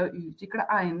også i det å utvikle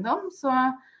eiendom. Så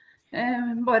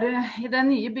bare i det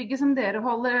nye bygget som dere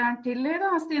holder til i,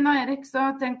 da, Stine og Erik, så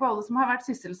tenk på alle som har vært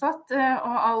sysselsatt,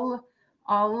 og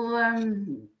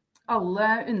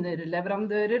alle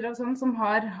underleverandører og sånn som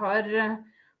har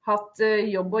hatt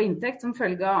jobb og inntekt som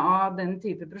følge av den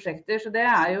type prosjekter. Så det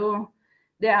jo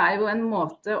en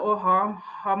måte å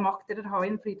ha makt eller ha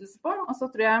innflytelse på. Og så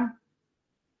tror jeg,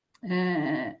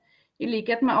 i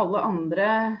likhet med alle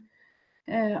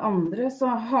andre så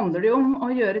handler det jo om å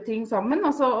gjøre ting sammen,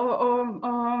 altså å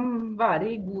være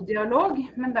i god dialog.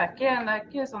 Men det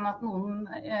ikke sånn at noen,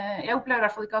 jeg opplever i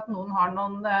hvert fall ikke at noen har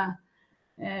noen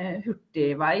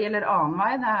hurtigvei eller annen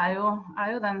vei. Det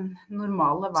jo den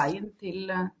normale veien til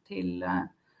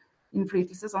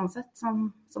innflytelse sånn sett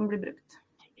som blir brukt.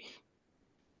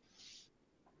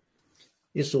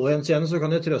 I så henseende så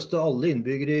kan jeg trøste alle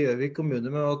innbyggere i Gjøvik kommune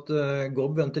med at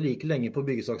GOB venter like lenge på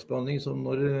byggesaksbehandling som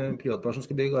når privatperson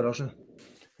skal bygge garasje.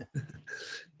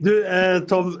 Du,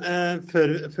 Tom,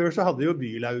 før så hadde jo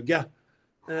bylauget,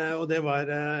 og det var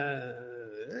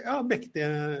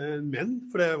mektige menn,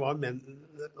 for det var menn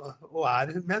og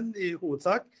menn i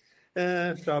hovedsak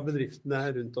fra bedriftene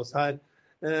rundt oss her.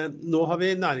 Nå har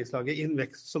vi næringslaget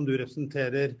Innvekst som du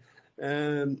representerer.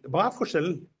 Hva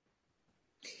forskjellen?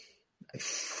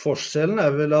 Forskjellen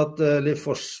vel at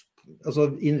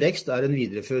Innvekst en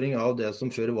videreføring av det som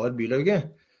før var bylauget.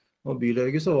 Og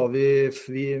bylauget så var vi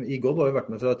i GOB har vi vært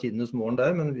med fra tidenes morgen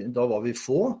der, men da var vi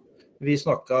få. Vi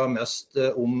snakket mest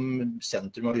om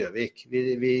sentrum av Gjøvik.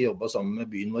 Vi jobbet sammen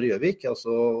med byen vår Gjøvik, altså,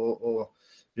 og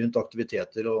rundt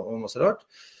aktiviteter og masse rart.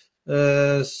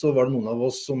 Så var det noen av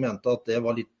oss som mente at det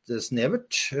var litt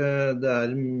snevert. Det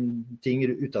ting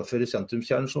utenfor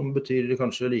sentrumskjernen som betyr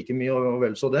kanskje like mye, og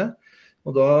vel så det.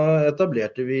 Og da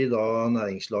etablerte vi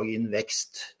næringslaget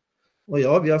Innvekst. Og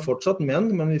ja, vi har fortsatt menn,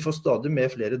 men vi får stadig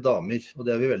med flere damer, og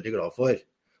det vi veldig glad for.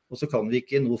 Og så kan vi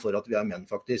ikke noe for at vi menn,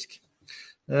 faktisk.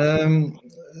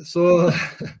 Så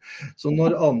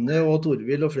når Anne og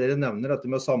Torvild og flere nevner dette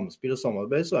med samspill og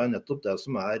samarbeid, så nettopp det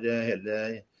som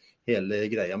hele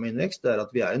greia med Innvekst, det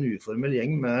at vi en uformell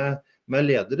gjeng med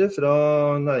ledere fra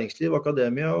næringsliv,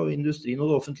 akademia og industrien og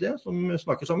det offentlige som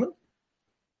snakker sammen.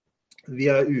 Vi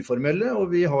uformelle, og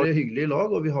vi har hyggelig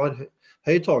lag, og vi har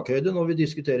høy takhøyde når vi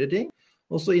diskuterer ting.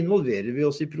 Og så involverer vi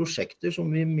oss i prosjekter som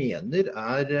vi mener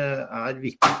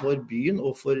viktig for byen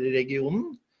og for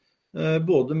regionen.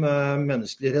 Både med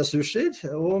menneskelige ressurser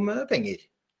og med penger.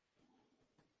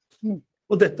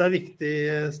 Og dette viktig,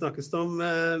 snakkes det om,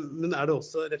 men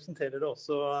representerer det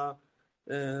også,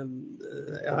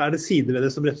 det sider ved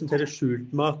det som representerer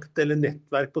skjult makt, eller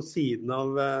nettverk på siden av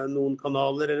noen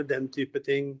kanaler, eller den type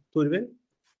ting, Torvild?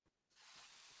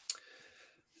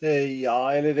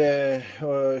 Ja,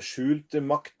 eller skjult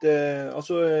makt,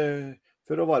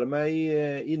 for å være med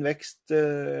i en vekst,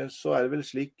 så det vel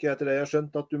slik, etter det jeg har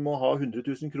skjønt, at du må ha 100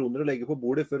 000 kroner å legge på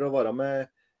bordet for å være med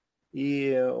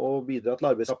og bidra til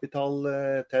arbeidskapital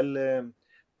til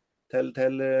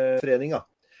foreninga.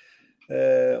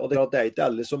 Og det er ikke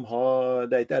alle som har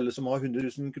 100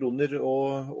 000 kroner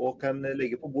og kan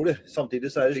legge på bordet.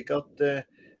 Samtidig så det slik at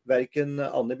hverken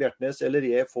Anne Bjertnæs eller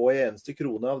jeg får en eneste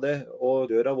krone av det, og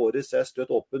døra vår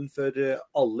støtt åpen for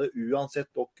alle,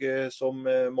 uansett dere som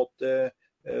måtte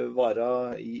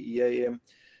være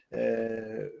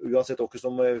uansett dere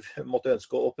som måtte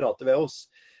ønske å prate ved oss.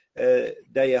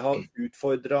 Det jeg har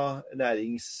utfordret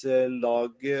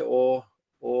næringslaget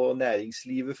og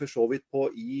næringslivet for så vidt på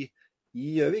i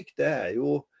Gjøvik, det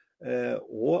jo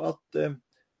også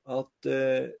at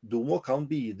de må kan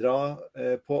bidra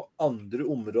på andre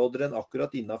områder enn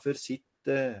akkurat innenfor sitt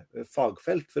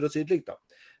fagfelt, for å si det slik da.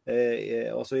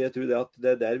 Jeg tror at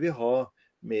det der vi har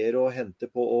mer å hente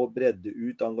på å bredde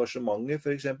ut engasjementet,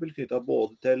 for eksempel, knyttet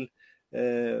både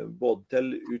til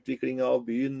utvikling av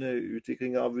byen,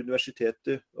 utvikling av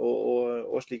universitetet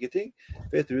og slike ting.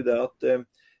 For jeg tror det at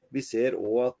vi ser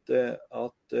også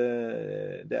at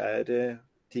det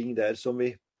ting der som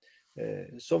vi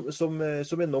som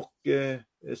jeg nok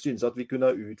synes at vi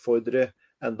kunne utfordre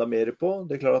enda mer på.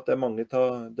 Det klart at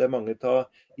det mange av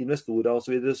investorer og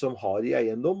så videre som har i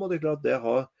eiendom, og det klart at det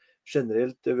har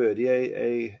generelt vært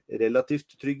en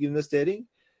relativt trygg investering.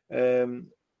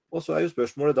 Og så jo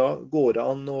spørsmålet da, går det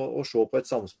an å se på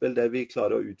et samspill der vi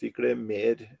klarer å utvikle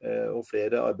mer og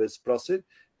flere arbeidsplasser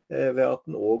ved at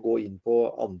den også går inn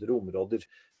på andre områder.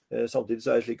 Samtidig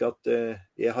så det slik at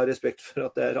jeg har respekt for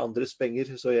at det andres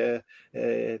penger, så jeg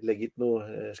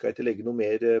skal ikke legge noe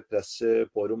mer press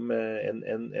på dem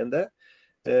enn det.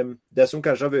 Det som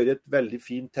kanskje har vært et veldig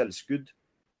fint tilskudd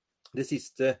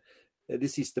de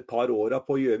siste par årene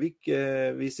på Gjøvik,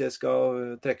 hvis jeg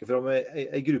skal trekke fram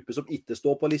en gruppe som ikke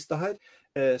står på lista her,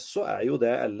 så jo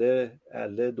det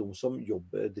alle de som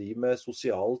driver med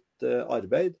sosialt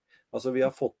arbeid. Altså vi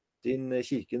har fått inn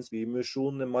Kirkens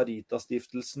Bymisjon,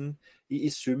 Marita-stiftelsen, i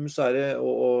sum så det,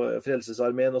 og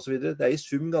Frelsesarmeen og så videre. Det i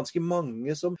sum ganske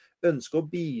mange som ønsker å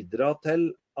bidra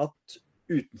til at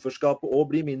utenforskapet også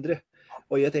blir mindre.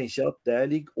 Og jeg tenker at det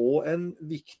ligger også en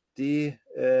viktig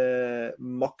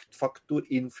maktfaktor,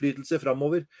 innflytelse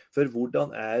fremover. For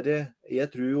hvordan det? Jeg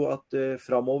tror jo at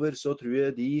fremover så tror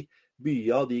jeg de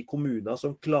byer, de kommuner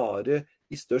som klarer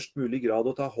i størst mulig grad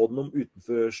å ta hånd om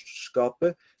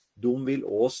utenforskapet, de vil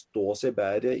også stå seg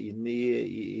bedre inn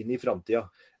i fremtiden.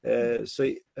 Så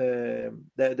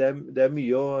det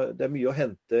mye å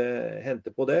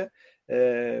hente på det.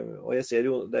 Og jeg ser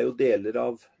jo, det jo deler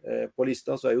av, på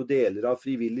lista så jo deler av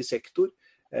frivillig sektor,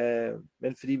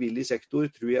 men frivillig sektor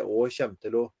tror jeg også kommer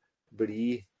til å bli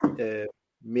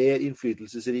mer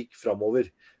innflytelsesrik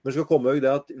fremover. Men skal komme ihåg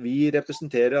det at vi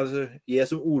representerer, altså jeg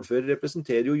som ordfører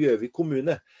representerer jo Gjøvik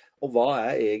kommune, og hva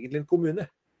egentlig en kommune?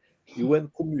 Jo, en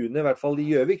kommune, i hvert fall i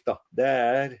Gjøvik da,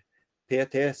 det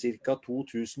PT ca.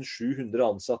 2700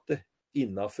 ansatte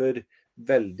innenfor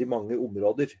veldig mange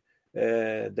områder.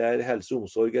 Der helse og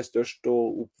omsorg størst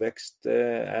og oppvekst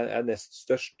nest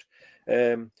størst.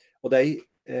 Og jeg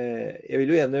vil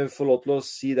jo gjerne få lov til å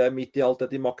si det midt i alt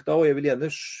dette i makta, og jeg vil gjerne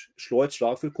slå et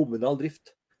slag for kommunal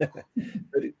drift.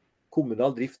 For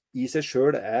kommunal drift i seg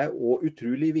selv også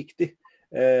utrolig viktig.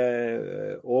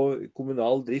 Og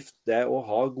kommunal drift, det å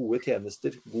ha gode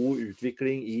tjenester, god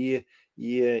utvikling i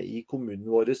kommunen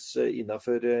vår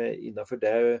innenfor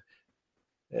det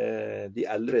de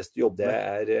aller fleste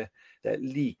jobber, det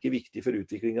like viktig for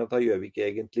utviklingen av Gjøvik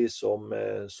egentlig som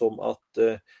at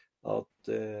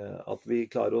vi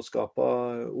klarer å skape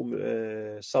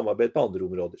samarbeid på andre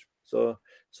områder.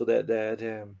 Så det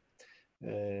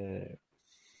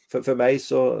for meg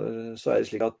så det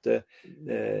slik at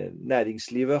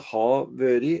næringslivet har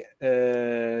vært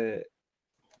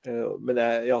men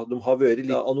de har vært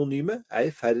litt anonyme,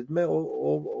 i ferd med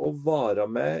å være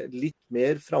med litt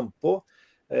mer frempå.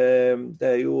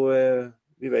 Det jo,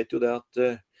 vi vet jo det at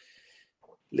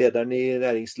lederen i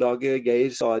næringslaget,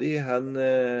 Geir Sari, han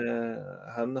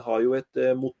har jo et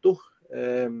motto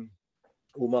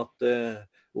om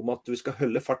at vi skal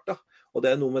holde farta. Og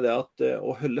det noe med det at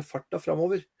å holde farta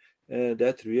fremover,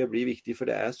 det tror jeg blir viktig, for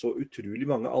det så utrolig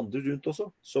mange andre rundt også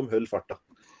som holder farta.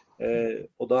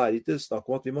 Og da det ikke snakk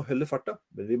om at vi må holde farta,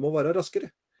 men vi må være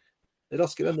raskere.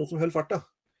 Raskere enn noen som holder farta.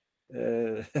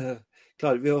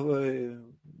 Klarer vi å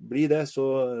bli det,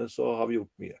 så har vi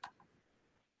gjort mye.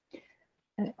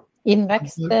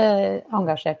 Innvekst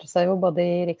engasjerte seg jo både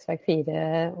i riksvei 4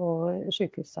 og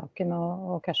sykehussaken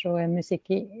og kanskje musikk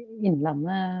i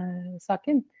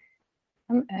Innlandet-saken.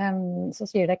 Så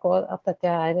sier dere også at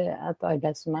dette et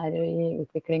arbeid som i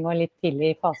utvikling og litt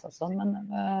tidlig i fase og sånn, men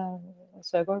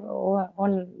Søgaard, og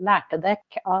lærte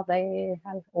dere av det,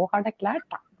 og har dere lært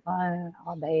da,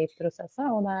 av det i prosesset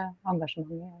og det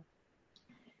engasjementet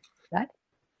der?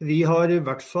 Vi har i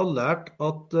hvert fall lært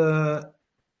at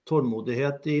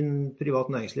tålmodighet i privat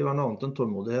næringsliv noe annet enn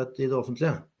tålmodighet i det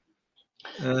offentlige.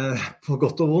 På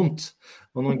godt og vondt.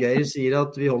 Og når Geir sier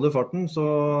at vi holder farten, så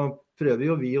prøver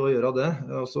jo vi å gjøre det.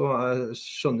 Og så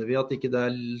skjønner vi at ikke det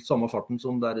samme farten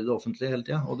som det i det offentlige hele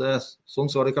tiden. Og sånn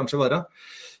skal det kanskje være.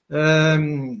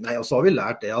 Og så har vi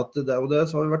lært det, og det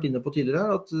har vi vært inne på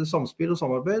tidligere, at samspill og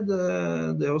samarbeid,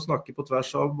 det å snakke på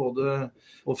tvers av både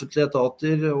offentlige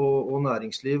etater og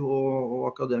næringsliv og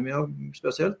akademia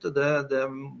spesielt,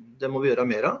 det må vi gjøre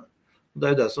mer av.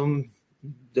 Det jo det som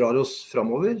drar oss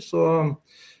fremover, så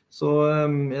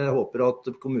jeg håper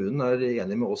at kommunen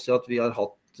enig med oss i at vi har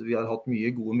hatt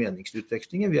mye gode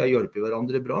meningsutvekslinger, vi har hjulpet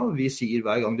hverandre bra, vi sier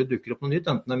hver gang det dukker opp noe nytt,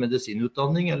 enten det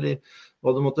medisinutdanning eller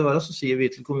hva det måtte være, så sier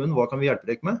vi til kommunen, hva kan vi hjelpe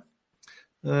dere med?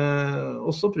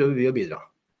 Og så prøver vi å bidra.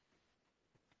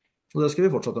 Og det skal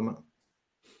vi fortsette med.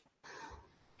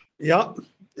 Ja,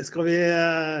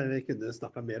 vi kunne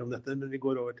snakke mer om dette, men vi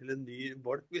går over til en ny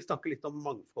bolk. Vi snakker litt om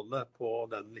mangfoldet på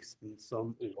den listen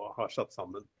som OA har satt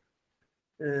sammen.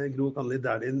 Gro Kanli,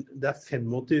 det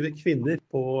 25 kvinner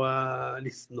på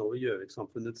listen over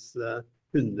Gjøvik-samfunnets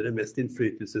 100 mest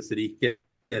innflytelsesrike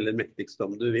eller mektigste,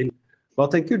 om du vil. Hva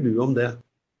tenker du om det?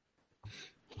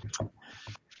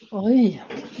 Oi,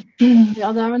 ja,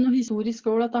 det vel noe historisk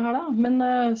over dette her da, men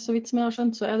så vidt som jeg har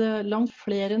skjønt, så det langt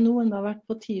flere nå enn det har vært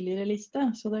på tidligere liste,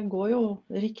 så det går jo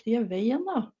riktige veien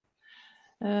da.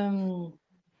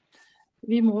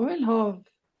 Vi må vel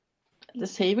det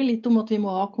sier vel litt om at vi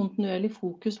må ha kontinuerlig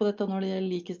fokus på dette når det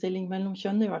gjelder likestilling mellom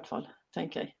kjønn i hvert fall,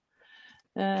 tenker jeg.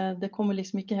 Det kommer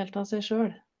liksom ikke helt av seg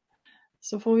selv.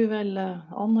 Så får vi vel,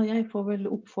 Anne og jeg får vel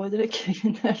oppfordre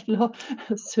kvinner til å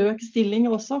søke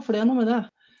stillinger også, for det noe med det.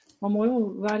 Man må jo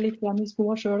være litt grann i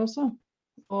skoene selv også,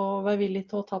 og være villig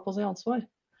til å ta på seg ansvar.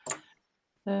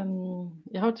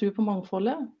 Jeg har tro på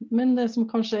mangfoldet, men det som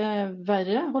kanskje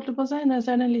verre, holdt jeg på å si, når jeg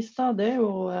ser den lista, det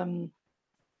jo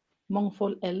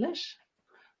mangfold ellers.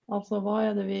 Altså,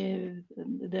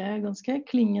 det ganske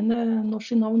klingende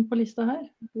norske navn på lista her,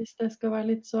 hvis det skal være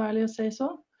litt så ærlig å si så.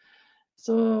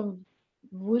 Så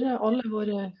hvor alle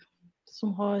våre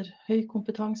som har høy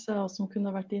kompetanse og som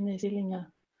kunne vært inne i stillinger,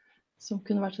 som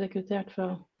kunne vært rekruttert fra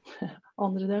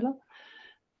andre deler,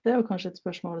 det jo kanskje et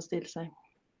spørsmål å stille seg.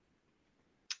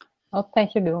 Hva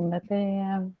tenker du om dette,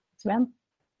 Sven?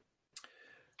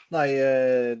 Nei,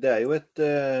 det jo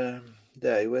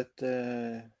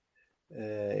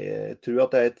jeg tror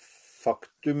at det et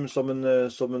faktum som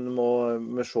en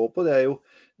må se på. Det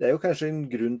jo kanskje en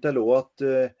grunn til også at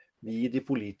vi de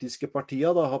politiske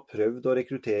partiene da, har prøvd å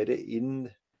rekruttere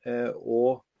inn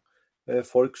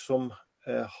folk som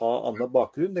har annen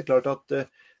bakgrunn. Det klart at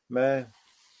med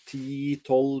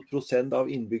 10-12%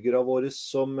 av innbyggere våre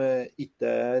som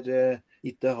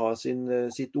ikke har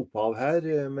sitt opphav her,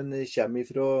 men kommer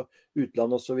fra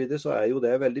utland og så videre, så jo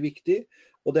det veldig viktig.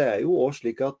 Og det jo også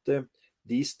slik at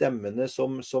de stemmene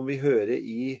som vi hører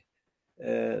i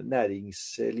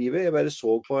næringslivet, jeg bare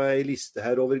så på en liste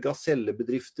her over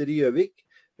gasellebedrifter i Gjøvik,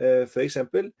 for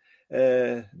eksempel,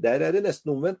 der det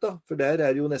nesten omvendt da, for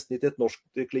der jo nesten ikke et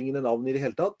norskklingende navn i det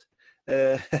hele tatt.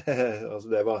 Altså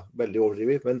det var veldig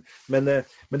overdrivet, men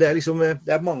det liksom,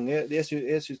 det mange, jeg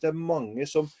synes det mange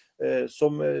som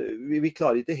vi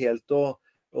klarer ikke helt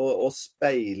å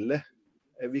speile,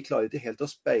 vi klarer ikke helt å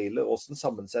speile hvordan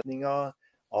sammensetningen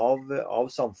av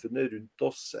samfunnet rundt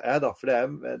oss da, for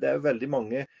det veldig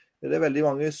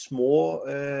mange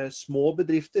små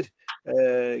bedrifter,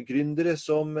 gründere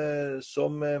som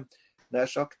nær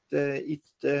sagt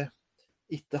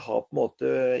ikke har på en måte,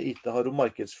 ikke har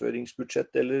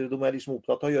markedsføringsbudsjett, eller de liksom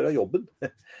opptatt av å gjøre jobben,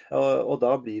 og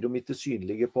da blir de ikke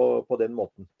synlige på den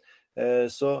måten.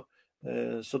 Så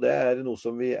det noe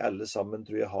som vi alle sammen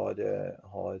tror jeg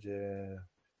har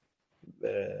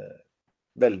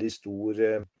veldig stor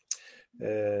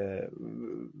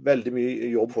veldig mye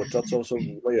jobb fortsatt som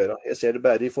vi må gjøre. Jeg ser det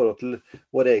bare i forhold til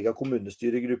vår egen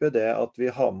kommunestyregruppe, det at vi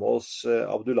har med oss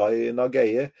Abdullahi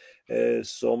Nagaye,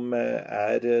 som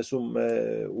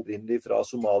opprinnelig fra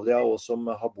Somalia, og som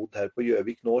har bodd her på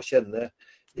Gjøvik nå, kjenner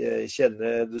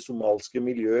det somalske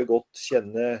miljøet godt,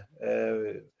 kjenner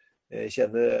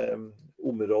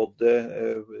området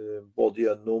både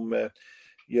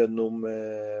gjennom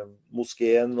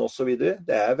moskeen og så videre.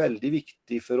 Det veldig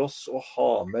viktig for oss å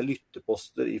ha med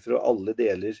lytteposter fra alle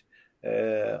deler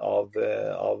av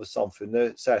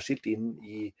samfunnet, særskilt inn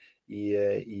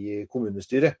i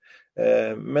kommunestyret.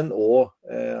 Men og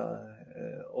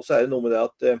så det noe med det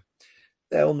at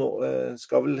det jo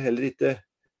skal vel heller ikke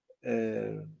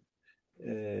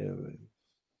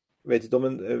vet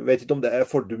ikke om det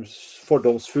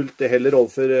fordomsfullt det heller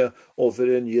overfor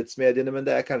nyhetsmediene, men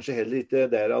det kanskje heller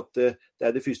ikke der at det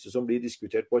det første som blir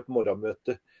diskutert på et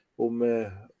morgenmøte om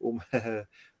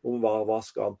hva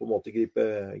skal han på en måte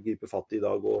gripe fatt i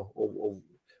dag, og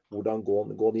hvordan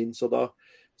gå inn.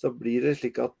 Så blir det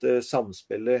slik at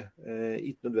samspillet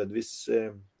ikke nødvendigvis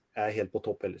helt på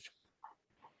topp heller.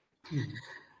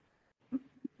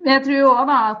 Jeg tror jo også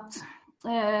da at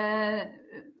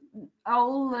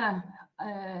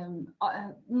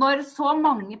når så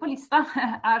mange på lista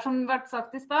som det ble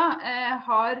sagt i sted,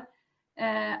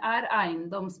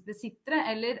 eiendomsbesittere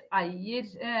eller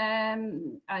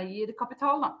eier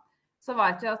kapital da, så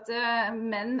vet jeg at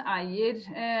menn eier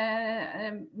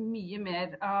mye mer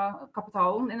av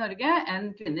kapitalen i Norge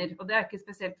enn kvinner, og det ikke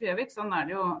spesielt på Gjøvik, sånn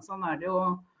det jo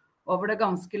over det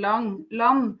ganske land.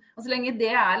 Og så lenge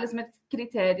det liksom et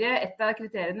av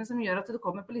kriteriene som gjør at du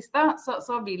kommer på lista,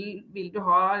 så vil du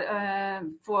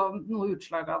få noe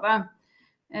utslag av det.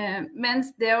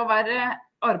 Mens det å være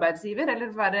arbeidsgiver,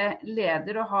 eller være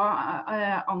leder og ha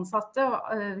ansatte og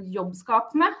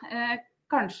jobbskapende,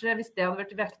 kanskje hvis det hadde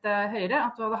vært vektet høyere,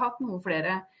 at du hadde hatt noen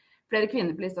flere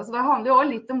kvinner på lista. Så det handler jo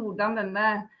også litt om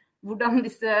hvordan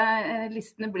disse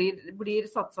listene blir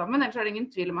satt sammen. Ellers det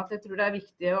ingen tvil om at jeg tror det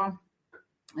viktig å,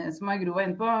 som Gro var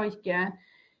inne på, å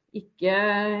ikke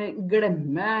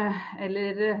glemme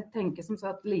eller tenke som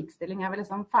så at likestilling vi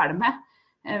liksom ferdig med.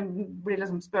 Blir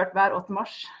liksom spurt hver 8.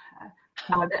 mars.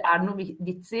 Det noe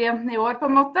vits i år på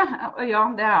en måte? Og ja,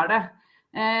 det det.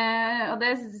 Og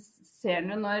det ser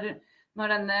du når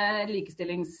denne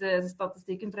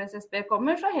likestillingsstatistikken fra SSB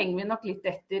kommer, så henger vi nok litt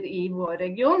etter i vår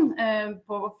region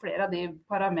på flere av de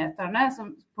parameterne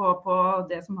på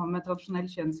det som har med tradisjonell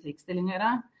kjønnslikestilling å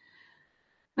gjøre.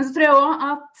 Men så tror jeg også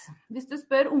at hvis du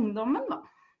spør ungdommen da,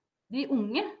 de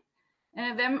unge,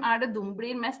 hvem det de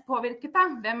blir mest påvirket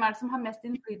av? Hvem det som har mest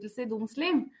innflytelse i deres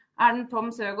liv? Den Tom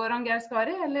Søgaard og Geir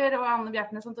Skari, eller Anne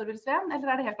Bjertnæs og Torvild Sveen,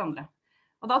 eller det helt andre?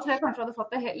 Og da tror jeg kanskje hadde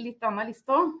fått en litt annen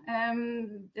liste også.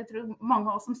 Jeg tror mange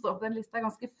av oss som står på den lista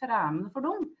ganske fremmede for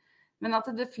dem. Men at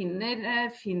du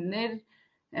finner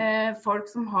folk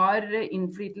som har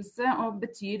innflytelse og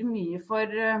betyr mye for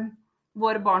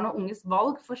våre barn og unges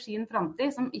valg for sin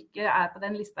fremtid, som ikke på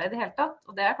den lista i det hele tatt.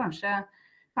 Og det kanskje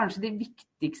de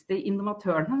viktigste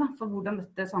innovatørene da, for hvordan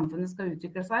dette samfunnet skal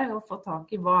utvikle seg, og få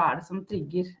tak i hva det som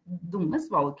trigger deres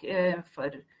valg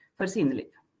for sine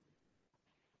liv.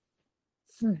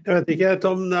 Jeg vet ikke,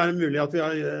 Tom, det mulig at vi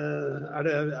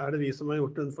det vi som har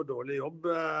gjort en for dårlig jobb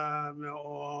med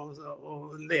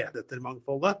å lede etter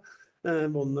mangfoldet,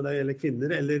 både når det gjelder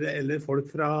kvinner eller folk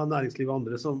fra næringslivet og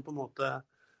andre som på en måte,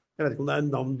 jeg vet ikke om det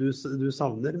en navn du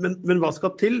savner, men hva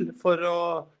skal til for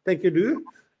tenker du,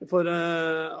 for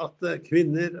at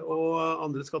kvinner og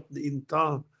andre skal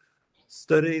innta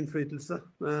større innflytelse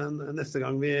neste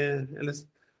gang eller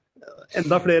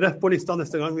enda flere på lista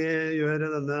neste gang vi gjør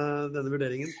denne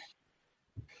vurderingen?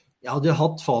 Ja, hadde jeg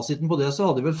hatt fasiten på det, så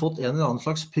hadde jeg vel fått en eller annen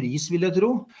slags pris, vil jeg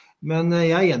tro. Men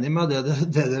jeg enig med det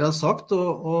dere har sagt,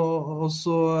 og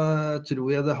så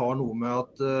tror jeg det har noe med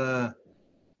at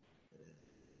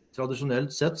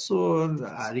tradisjonelt sett så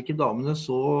ikke damene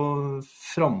så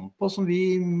frempå som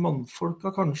vi mannfolka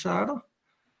kanskje da.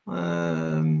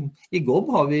 I GOB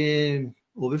har vi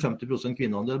over 50%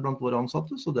 kvinneandel blant våre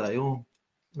ansatte, så det jo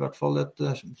i hvert fall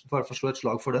slå et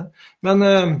slag for det. Men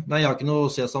nei, jeg har ikke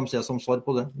noe sesam-svar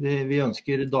på det. Vi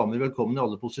ønsker damer velkommen i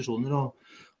alle posisjoner, og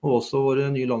også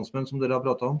våre nye landsmenn som dere har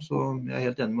pratet om, så jeg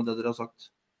helt enig med det dere har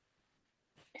sagt.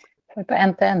 For på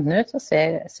NTNU så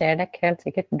ser det helt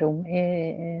sikkert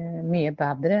mye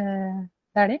bedre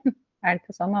der det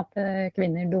ikke sånn at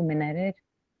kvinner dominerer?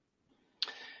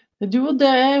 Jo, det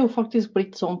jo faktisk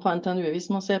blitt sånn på NTNU. Hvis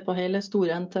man ser på hele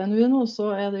store NTNU nå, så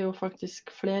det jo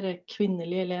faktisk flere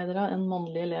kvinnelige ledere enn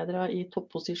mannlige ledere i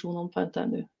topposisjonene på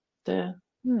NTNU. Det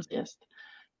sies.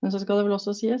 Men så skal det vel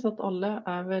også sies at alle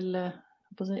vel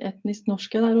etnisk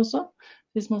norske der også,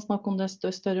 hvis man snakker om det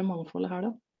større mangfoldet her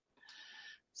da.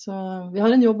 Så vi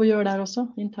har en jobb å gjøre der også,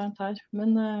 internt her.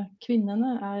 Men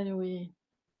kvinnene jo i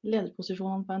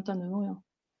lederposisjonene på NTNU nå, ja.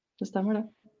 Det stemmer det.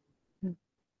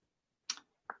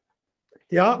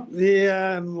 Ja, vi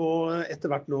må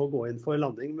etter hvert nå gå inn for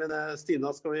landing, men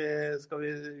Stina, skal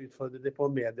vi utfordre deg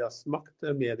på medias makt,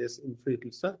 medies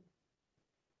innflytelse?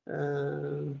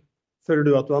 Føler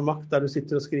du at du har makt der du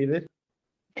sitter og skriver?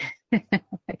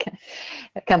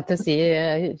 Jeg kan ikke si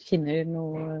jeg kjenner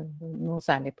noe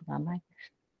særlig på den her.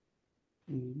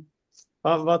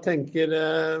 Hva tenker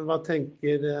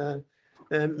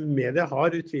media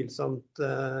har utvilsomt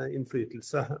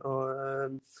innflytelse,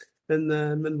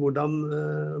 men hvordan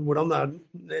den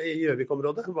i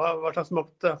Gjøvik-området? Hva slags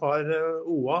makt har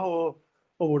OA,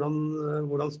 og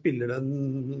hvordan spiller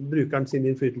brukeren sin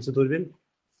innflytelse, Torvild?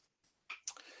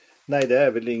 Nei,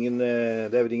 det vel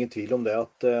ingen tvil om det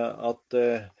at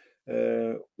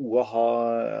OA har,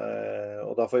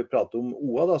 og da får vi prate om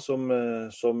OA da,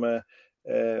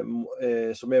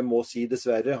 som jeg må si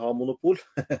dessverre har monopol,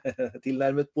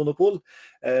 tilnærmet monopol.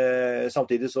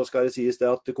 Samtidig så skal det sies det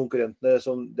at konkurrentene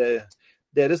som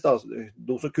deres da,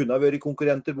 de som kunne ha vært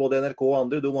konkurrenter, både NRK og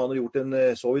andre, de har gjort en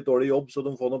så vidt dårlig jobb, så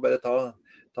de får nå bare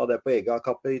ta det på egen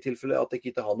kappe i tilfelle at de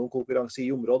ikke har noen konkurranse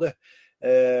i området.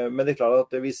 Men det klart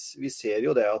at vi ser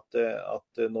jo det at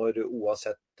når OA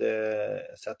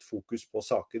setter fokus på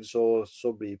saker,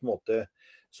 så blir på en måte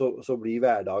så blir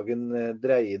hverdagen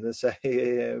dreiende seg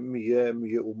mye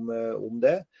om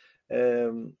det.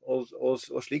 Og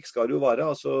slik skal det jo være.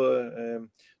 Altså,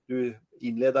 du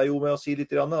innleder jo med å si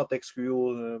litt at jeg skulle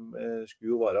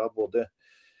jo være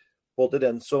både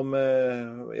den som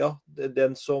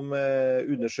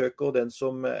undersøker og den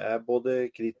som både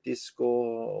kritisk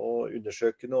og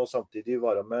undersøkende, og samtidig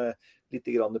være med litt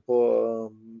grann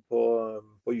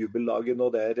på jubellaget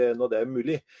når det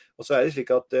mulig. Og så det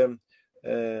slik at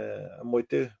må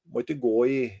ikke gå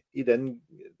i den,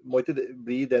 må ikke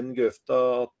bli den grøfta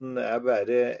at den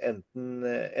bare enten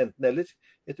eller.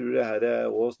 Jeg tror det her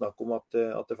også snakk om at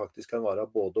det faktisk kan være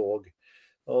både og.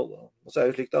 Og så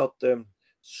det slik at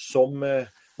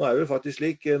nå det faktisk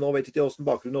slik, nå vet jeg ikke hvordan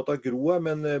bakgrunnen av Gro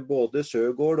men både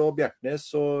Søgaard og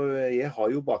Bjertnæs, og jeg har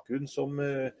jo bakgrunn som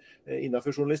innenfor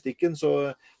journalistikken,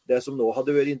 så det som nå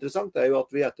hadde vært interessant jo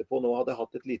at vi etterpå nå hadde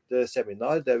hatt et lite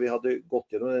seminar der vi hadde gått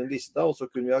gjennom den lista, og så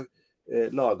kunne vi ha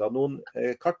laget noen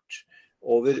kart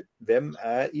over hvem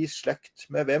i slekt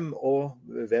med hvem, og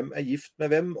hvem gift med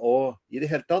hvem, og i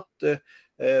det hele tatt,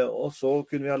 og så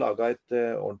kunne vi ha laget et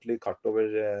ordentlig kart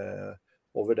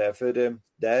over det, for det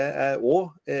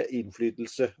også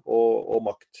innflytelse og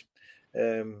makt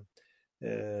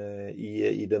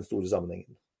i den store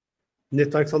sammenhengen.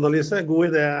 Nettverksanalyse, god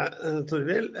idé,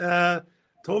 Torvild.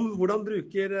 Tom, hvordan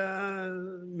bruker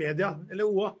media, eller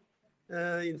OA,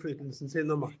 innflytelsen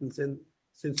sin og makten sin,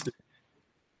 synes du?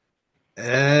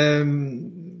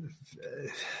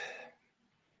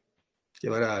 Skal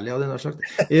jeg være ærlig av det jeg har sagt?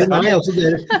 Nei, altså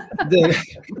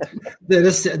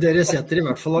dere setter i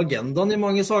hvert fall agendaen i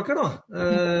mange saker da.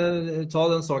 Ta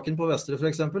den saken på Vestre for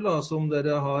eksempel da, som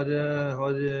dere har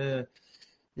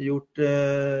gjort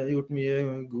mye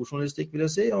god journalistikk vil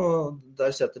jeg si, og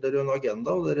der setter dere en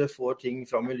agenda, og dere får ting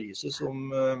fram i lyset som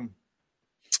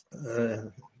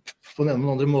på den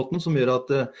andre måten, som gjør at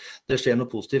det skjer noe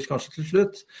positivt kanskje til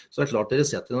slutt. Så det klart dere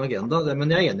setter en agenda,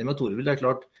 men jeg enig med Torvild, det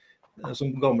klart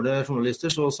som gamle journalister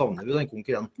så savner vi den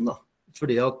konkurrenten da,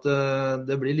 fordi at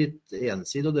det blir litt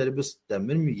ensidig, og dere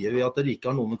bestemmer mye ved at dere ikke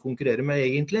har noen å konkurrere med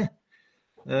egentlig.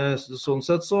 Sånn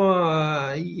sett så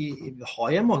har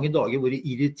jeg mange dager hvor jeg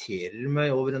irriterer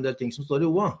meg over en del ting som står i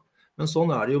OA, men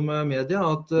sånn det jo med media,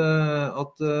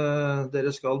 at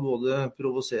dere skal både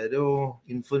provosere og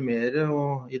informere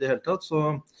og i det hele tatt,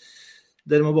 så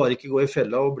dere må bare ikke gå i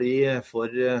fella og bli for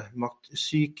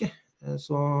maktsyke,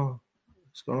 så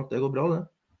skal nok det gå bra, det.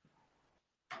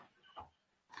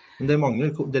 Men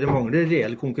dere mangler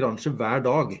reell konkurranse hver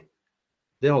dag.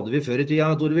 Det hadde vi før i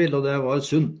tida, Torvild, og det var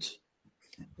sunt.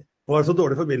 Det var så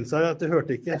dårlig forbindelse her at jeg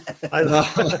hørte ikke.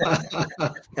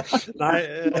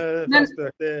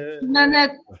 Men jeg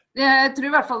tror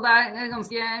i hvert fall det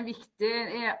ganske viktig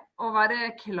å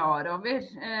være klar over,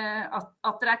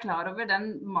 at dere klar over den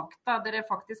makta dere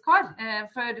faktisk har.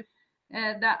 For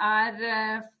det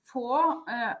få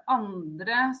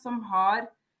andre som har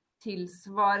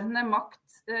tilsvarende makt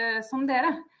som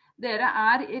dere. Dere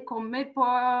kommer på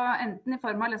enten i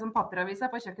form av liksom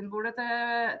papiraviser på kjøkkenbordet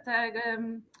til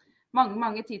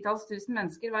mange titalls tusen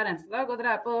mennesker hver eneste dag, og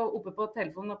dere oppe på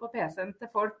telefonen og på PC-en til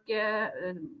folk,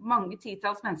 mange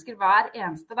titalls mennesker hver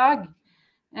eneste dag.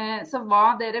 Så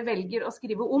hva dere velger å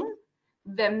skrive om,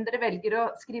 hvem dere velger å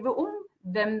skrive om,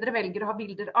 hvem dere velger å ha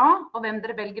bilder av, og hvem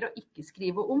dere velger å ikke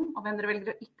skrive om, og hvem dere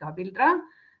velger å ikke ha bilder av.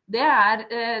 Det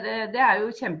er jo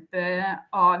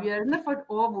kjempeavgjørende for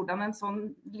hvordan en sånn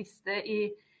liste i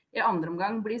andre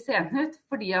omgang blir seende ut,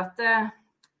 fordi at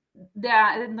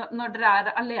når dere er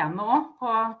alene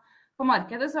også på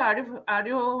markedet, så er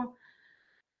det jo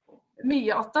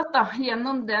mye opptatt da,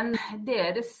 gjennom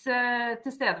deres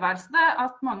tilstedeværelse,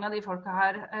 at mange av de folka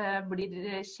her blir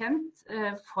kjent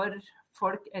for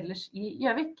folk ellers i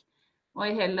Gjøvik, og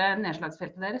i hele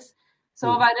nedslagsfeltet deres. Så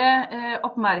å være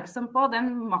oppmerksom på den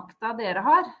makta dere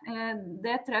har,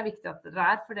 det tror jeg er viktig at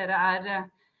dere for dere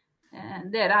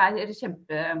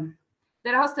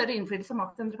har større innflytelse og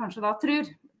makt enn dere kanskje da tror.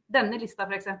 Denne lista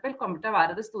for eksempel kommer til å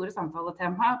være det store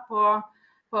samtaletemaet på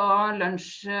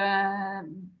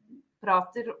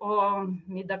lunsjprater og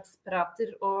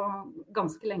middagsprater og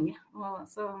ganske lenge. Og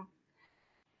så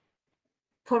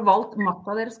forvalt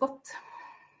makta deres godt.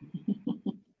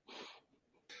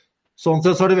 Sånn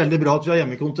sett så er det veldig bra at vi har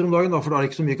hjemmekontor om dagen, da, for da er det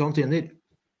ikke så mye kantiner.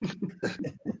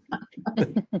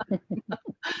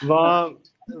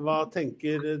 Hva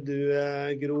tenker du,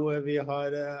 Gro? Vi har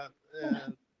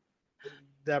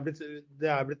det er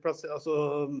blitt plassert,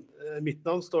 altså mitt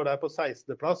navn står der på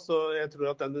 16. plass, og jeg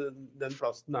tror at den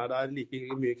plassen er der like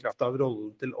mye kraft av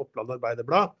rollen til Oppland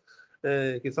Arbeiderblad,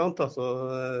 ikke sant? Altså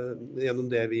gjennom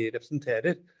det vi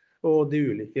representerer, og de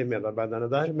ulike medarbeiderne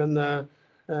der, men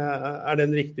er det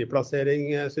en riktig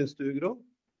plassering, synes du, Gro?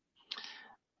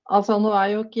 Altså, nå er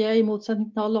jo ikke jeg, i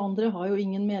motsetning til alle andre, har jo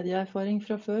ingen medieerfaring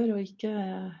fra før, og ikke,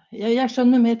 jeg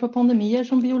skjønner mer på pandemier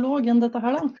som biolog enn dette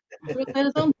her da, for å si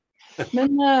det sånn.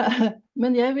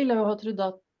 Men jeg ville jo ha trodd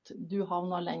at du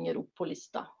havnet lenger opp på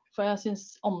lista, for jeg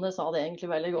synes Anne sa det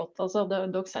egentlig veldig godt. Altså,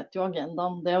 dere setter jo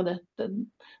agendaen, det og det.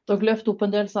 Dere løfter opp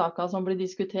en del saker som blir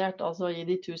diskutert altså, i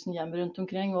de 1000 hjem rundt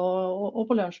omkring og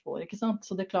på lunsjbord, ikke sant?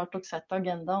 Så det er klart dere setter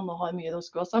agendaen og har mye dere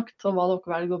skulle ha sagt, og hva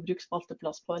dere velger å bruke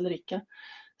spalteplass på eller ikke.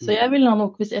 Så jeg ville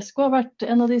nok, hvis jeg skulle ha vært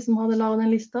en av de som hadde laget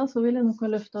den lista, så ville jeg nok ha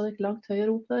løftet deg langt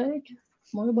høyere opp der, Erik.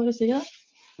 Må jo bare si det.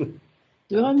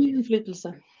 Du har mye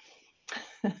innflytelse.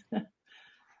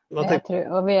 Jeg tror,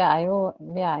 og vi er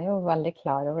jo veldig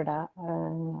klar over det,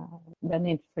 den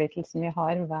innflytelsen vi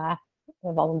har ved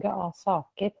valget av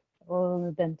saker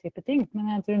og den type ting. Men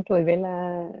jeg tror Torvild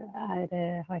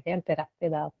har helt rett i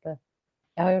det at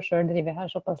jeg har jo selv drevet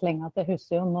her såpass lenge at jeg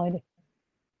husker jo når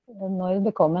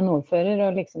det kom en ordfører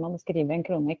og liksom hadde skrevet en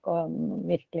kronikk og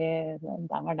virkelig,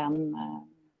 der var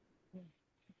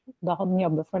da hadde han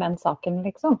jobbet for den saken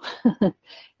liksom.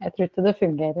 Jeg tror ikke det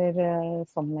fungerer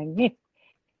sånn lenger.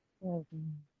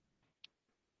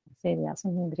 Sier jeg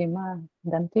som driver med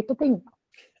den type ting.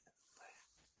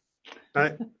 Nei,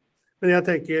 men jeg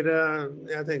tenker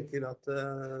at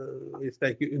vi skal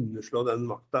ikke underslå den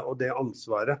makta og det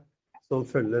ansvaret som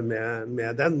følger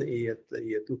med den i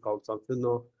et lokalsamfunn,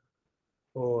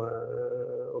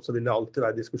 og så vil det alltid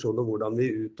være diskusjon om hvordan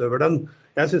vi utøver den.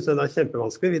 Jeg synes den er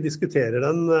kjempevanskelig. Vi diskuterer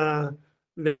den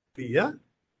veldig mye.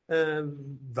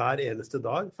 Hver eneste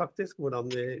dag faktisk, hvordan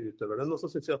vi utøver den. Og så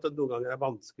synes jeg at det noen ganger er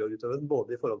vanskelig å utøve den,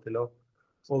 både i forhold til å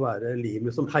være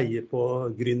limet som heier på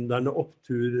gründerne,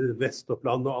 opptur,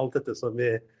 Vestoppland og alt dette som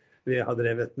vi har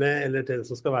drevet med, eller til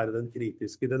det som skal være den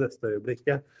kritiske i det neste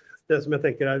øyeblikket. Det som jeg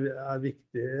tenker er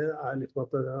viktig, er liksom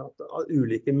at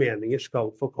ulike meninger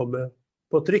skal få komme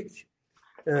på trykk.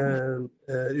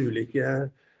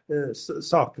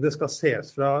 Sakene skal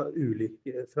ses fra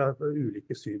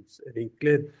ulike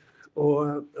synsvinkler. Og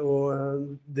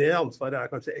det ansvaret er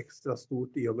kanskje ekstra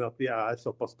stort i og med at vi er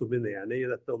såpass dominerende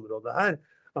i dette området her,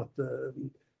 at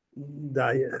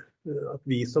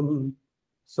vi som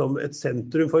et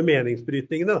sentrum for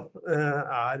meningsbrytningene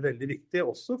er veldig viktig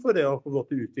også for det å på en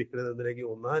måte utvikle denne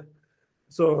regionen her.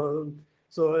 Så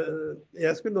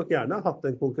jeg skulle nok gjerne ha hatt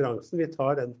den konkurransen. Vi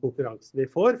tar den konkurransen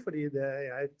vi får, fordi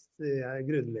jeg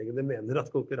grunnleggende mener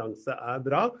at konkurranse er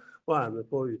bra og er med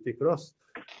på å utvikle oss.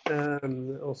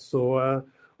 Og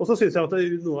så synes jeg at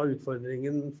noe av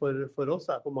utfordringen for oss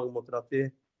er på mange måter at vi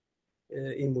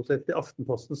i motsetning til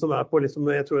Aftenposten, som er på liksom,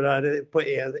 jeg tror det er på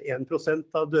 1%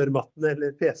 av dørmatten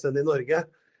eller PC-en i Norge,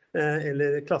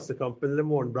 eller Klassekampen eller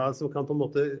Morgenbladet, som kan på en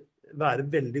måte være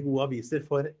veldig gode aviser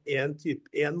for en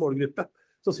målgruppe,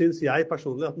 så synes jeg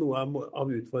personlig at noe av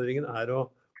utfordringen er å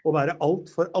være alt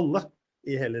for alle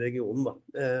i hele regionen. Da.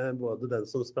 Både den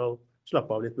som skal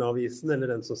slappe av litt med avisen, eller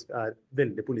den som er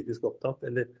veldig politisk opptatt,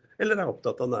 eller er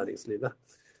opptatt av næringslivet.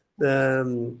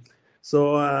 Så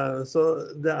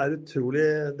det er utrolig,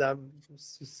 det er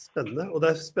spennende, og det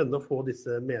er spennende å få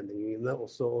disse meningene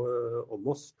også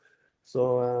om oss. Så...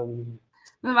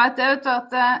 Men vet du at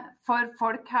for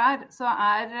folk her så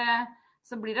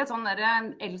så blir det et sånn der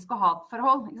elsk- og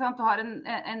hatforhold. Ikke sant? Du har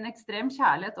en ekstrem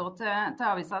kjærlighet også til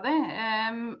avisa di,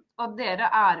 og dere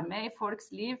med i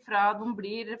folks liv fra de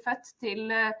blir født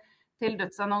til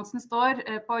dødsannonsen står,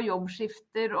 på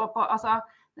jobbskifter og på, altså,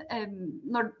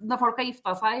 når folk har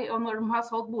gifta seg og når de har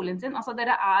solgt boligen sin, altså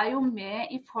dere jo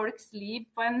med i folks liv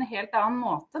på en helt annen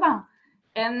måte da,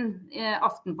 enn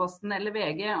Aftenposten eller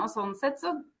VG, og sånn sett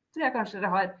så tror jeg kanskje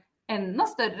dere har enda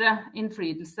større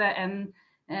innflytelse enn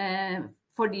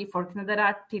for de folkene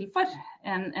dere til for,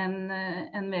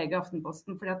 enn VG og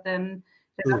Aftenposten, fordi at den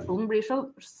relasjonen blir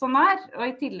så nær, og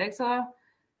i tillegg så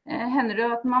hender det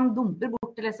jo at man dumper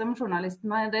bort liksom,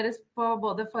 journalistene deres på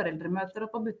både foreldremøter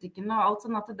og på butikken og alt,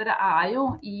 sånn at dere jo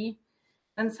i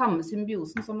den samme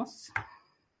symbiosen som oss.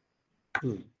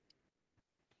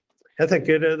 Jeg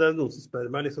tenker, det noen som spør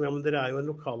meg, liksom, ja, men dere jo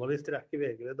en lokalavis, dere ikke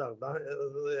VG eller Dagbladet.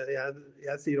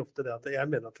 Jeg sier ofte det at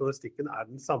jeg mener at journalistikken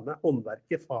den samme.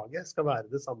 Håndverket, faget skal være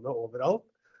det samme overalt.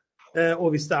 Og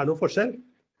hvis det noen forskjell,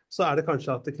 så det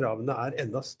kanskje at kravene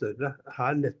enda større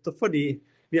her, nettopp fordi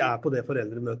vi på det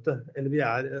foreldremøtet, eller vi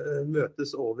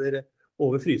møtes over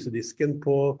frysedisken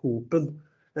på Coop-en,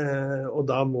 og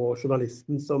da må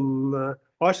journalisten som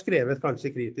har skrevet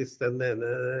kanskje kritisk den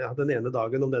ene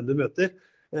dagen om den du møter,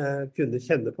 kunne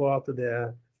kjenne på at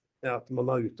at man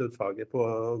har utøvd faget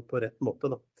på rett måte.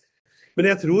 Da. Men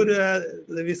jeg tror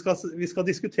vi skal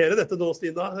diskutere dette nå,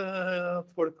 Stina,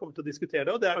 at folk kommer til å diskutere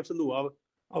det, og det kanskje noe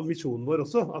av misjonen vår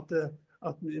også,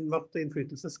 at makt og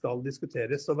innflytelse skal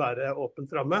diskuteres og være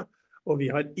åpent fremme, og vi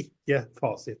har ikke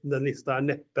fasiten. Den lista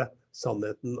neppe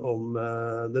sannheten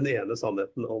den ene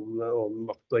sannheten om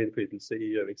makt og innflytelse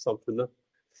i Gjøvik-samfunnet.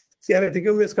 Så jeg vet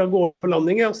ikke om vi skal gå på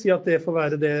landing og si at det får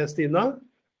være det, Stina.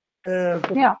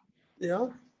 Ja.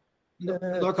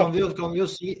 Da kan vi jo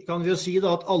si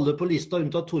da at alle på lista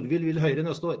unntatt Torvild vil Høyre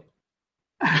neste år.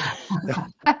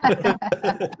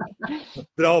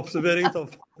 Bra oppsummering, Tom.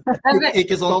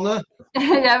 Ikke sånn, Anne?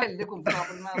 Jeg veldig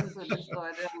komfortabel med at Torvild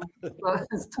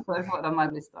står foran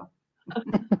meg lista.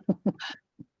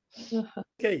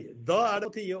 Ok, da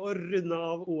det på tide å runde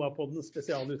av OA-poddens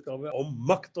spesialutgave om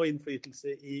makt og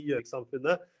innflytelse i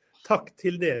Gjøvik-samfunnet. Takk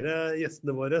til dere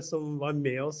gjestene våre som var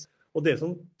med oss, og dere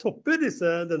som topper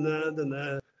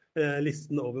denne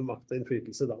listen over makt og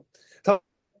innflytelse. Da.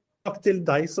 Takk til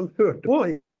deg som hørte på,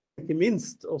 ikke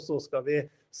minst, og så skal vi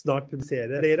snart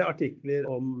publisere flere artikler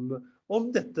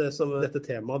om dette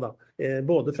temaet, da.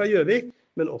 Både fra Gjøvik,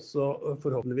 men også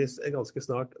forhåpentligvis ganske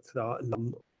snart fra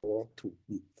Land og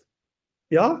Toten.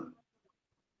 Ja,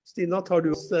 Stina, tar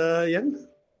du oss hjem?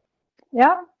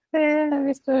 Ja,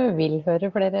 hvis du vil høre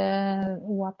flere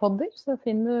OA-podder, så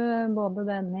finner du både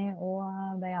denne og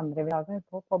de andre vi lager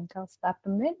på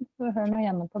podcast-appen din. Så hør nå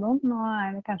hjemme på dem. Nå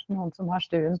det kanskje noen som har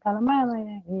stuen til meg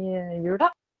i jula.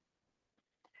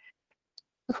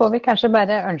 Så får vi kanskje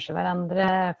bare ønske hverandre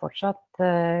fortsatt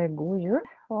god jul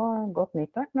og godt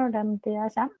nyttår når den tida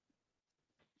kommer.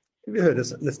 Vi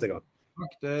høres neste gang.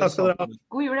 Takk skal dere ha.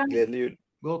 God jul. Gledelig jul.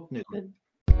 Godt nyttår.